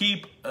going to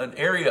keep an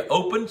area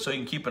open so you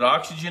can keep it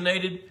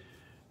oxygenated,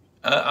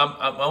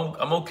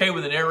 I'm okay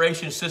with an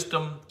aeration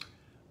system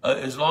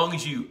as long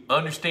as you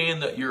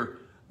understand that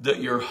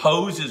your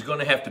hose is going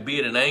to have to be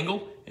at an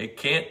angle. It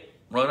can't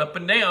run up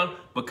and down,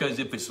 because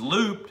if it's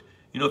looped,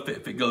 you know,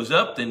 if it goes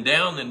up, then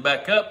down, then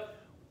back up,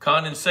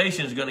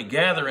 condensation is going to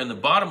gather in the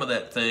bottom of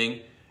that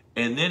thing,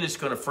 and then it's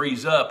going to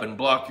freeze up and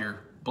block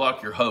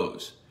your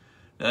hose.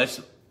 Now,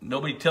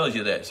 nobody tells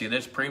you that. See,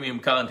 that's premium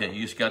content.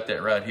 You just got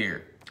that right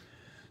here.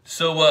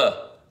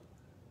 So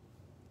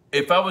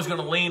if I was going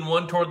to lean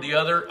one toward the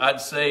other,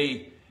 I'd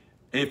say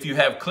if you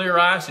have clear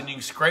ice and you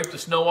can scrape the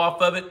snow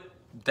off of it,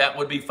 that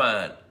would be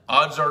fine.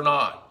 Odds are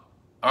not.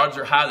 Odds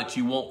are high that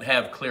you won't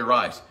have clear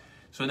ice.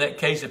 So in that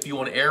case, if you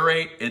want to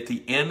aerate at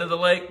the end of the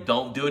lake,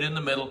 don't do it in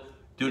the middle.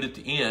 Do it at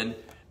the end.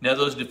 Now,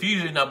 those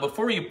diffusers, now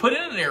before you put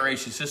in an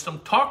aeration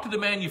system, talk to the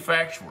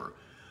manufacturer,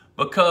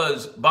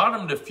 because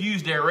bottom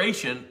diffused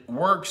aeration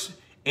works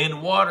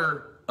in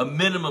water a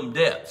minimum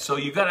depth. So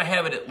you got to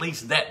have it at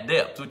least that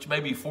depth, which may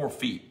be 4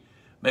 feet,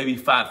 maybe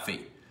 5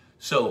 feet.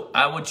 So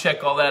I would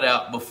check all that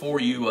out before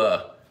you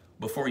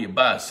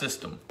buy a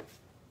system.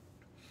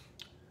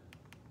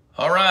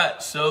 All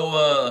right,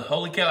 so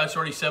holy cow, it's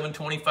already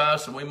 7:25,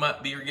 so we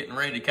might be getting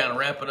ready to kind of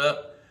wrap it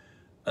up.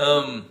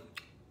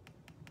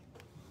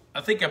 I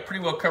think I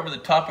pretty well covered the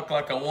topic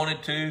like I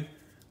wanted to,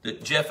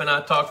 that Jeff and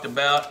I talked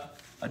about.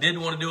 I did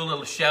want to do a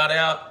little shout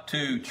out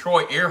to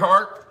Troy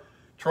Earhart.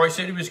 Troy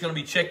said he was going to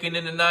be checking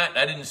in tonight.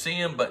 I didn't see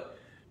him, but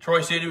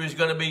Troy said he was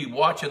going to be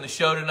watching the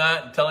show tonight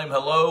and tell him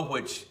hello,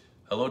 which,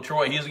 hello,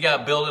 Troy. He's the guy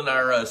building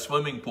our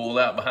swimming pool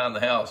out behind the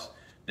house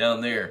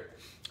down there.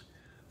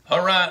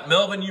 All right,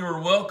 Melvin, you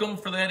are welcome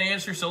for that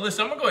answer. So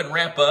listen, I'm going to go ahead and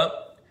wrap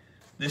up.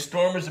 This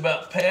storm is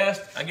about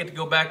past. I get to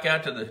go back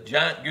out to the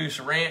Giant Goose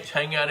Ranch,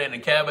 hang out in a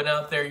cabin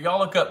out there. Y'all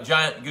look up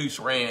Giant Goose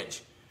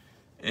Ranch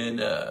in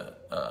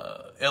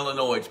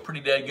Illinois. It's a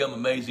pretty dadgum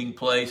amazing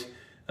place.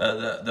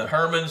 The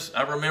Hermans,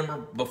 I remember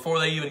before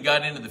they even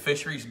got into the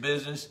fisheries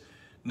business,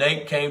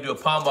 Nate came to a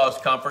Pond Boss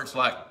conference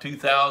like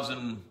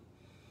 2000,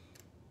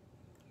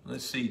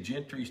 let's see,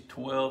 Gentry's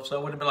 12, so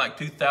it would have been like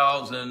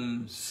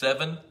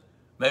 2007,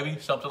 maybe,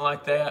 something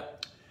like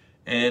that.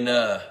 And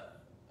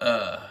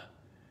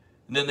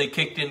then they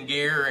kicked in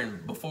gear,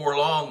 and before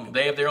long,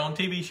 they have their own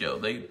TV show.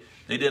 They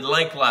did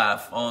Lake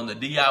Life on the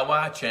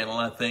DIY channel,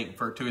 I think,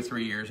 for 2 or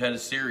 3 years. Had a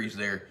series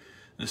there.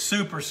 The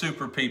super,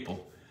 super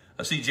people.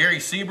 I see Jerry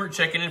Siebert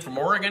checking in from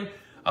Oregon.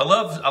 I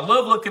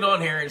love looking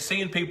on here and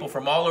seeing people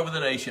from all over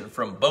the nation,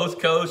 from both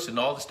coasts and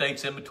all the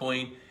states in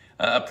between.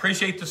 I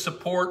appreciate the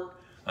support.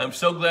 I'm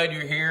so glad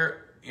you're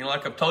here. You know,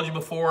 like I've told you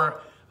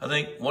before, I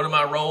think one of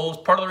my roles,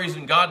 part of the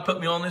reason God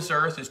put me on this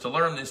earth is to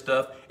learn this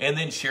stuff and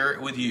then share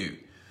it with you.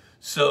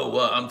 So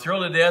I'm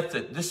thrilled to death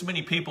that this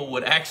many people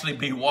would actually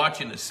be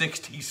watching a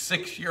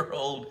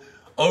 66-year-old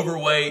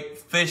overweight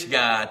fish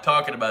guy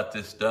talking about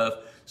this stuff.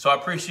 So I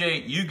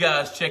appreciate you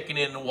guys checking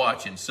in and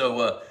watching.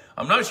 So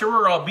I'm not sure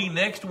where I'll be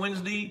next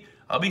Wednesday.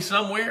 I'll be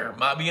somewhere.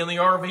 Might be in the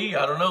RV.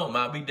 I don't know.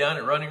 Might be down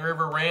at Running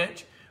River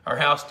Ranch. Our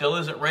house still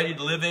isn't ready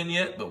to live in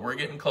yet, but we're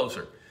getting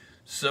closer.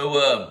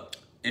 So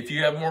if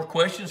you have more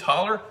questions,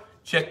 holler.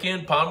 Check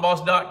in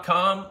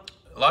pondboss.com.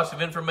 Lots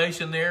of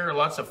information there.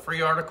 Lots of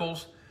free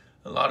articles.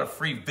 A lot of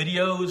free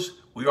videos.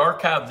 We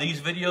archive these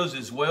videos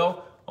as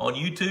well on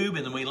YouTube,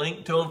 and then we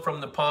link to them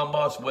from the Pond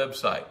Boss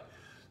website.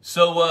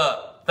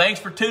 So thanks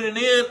for tuning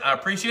in. I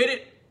appreciate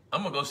it.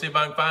 I'm going to go see if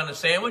I can find a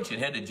sandwich and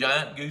head to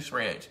Giant Goose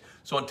Ranch.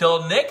 So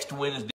until next Wednesday.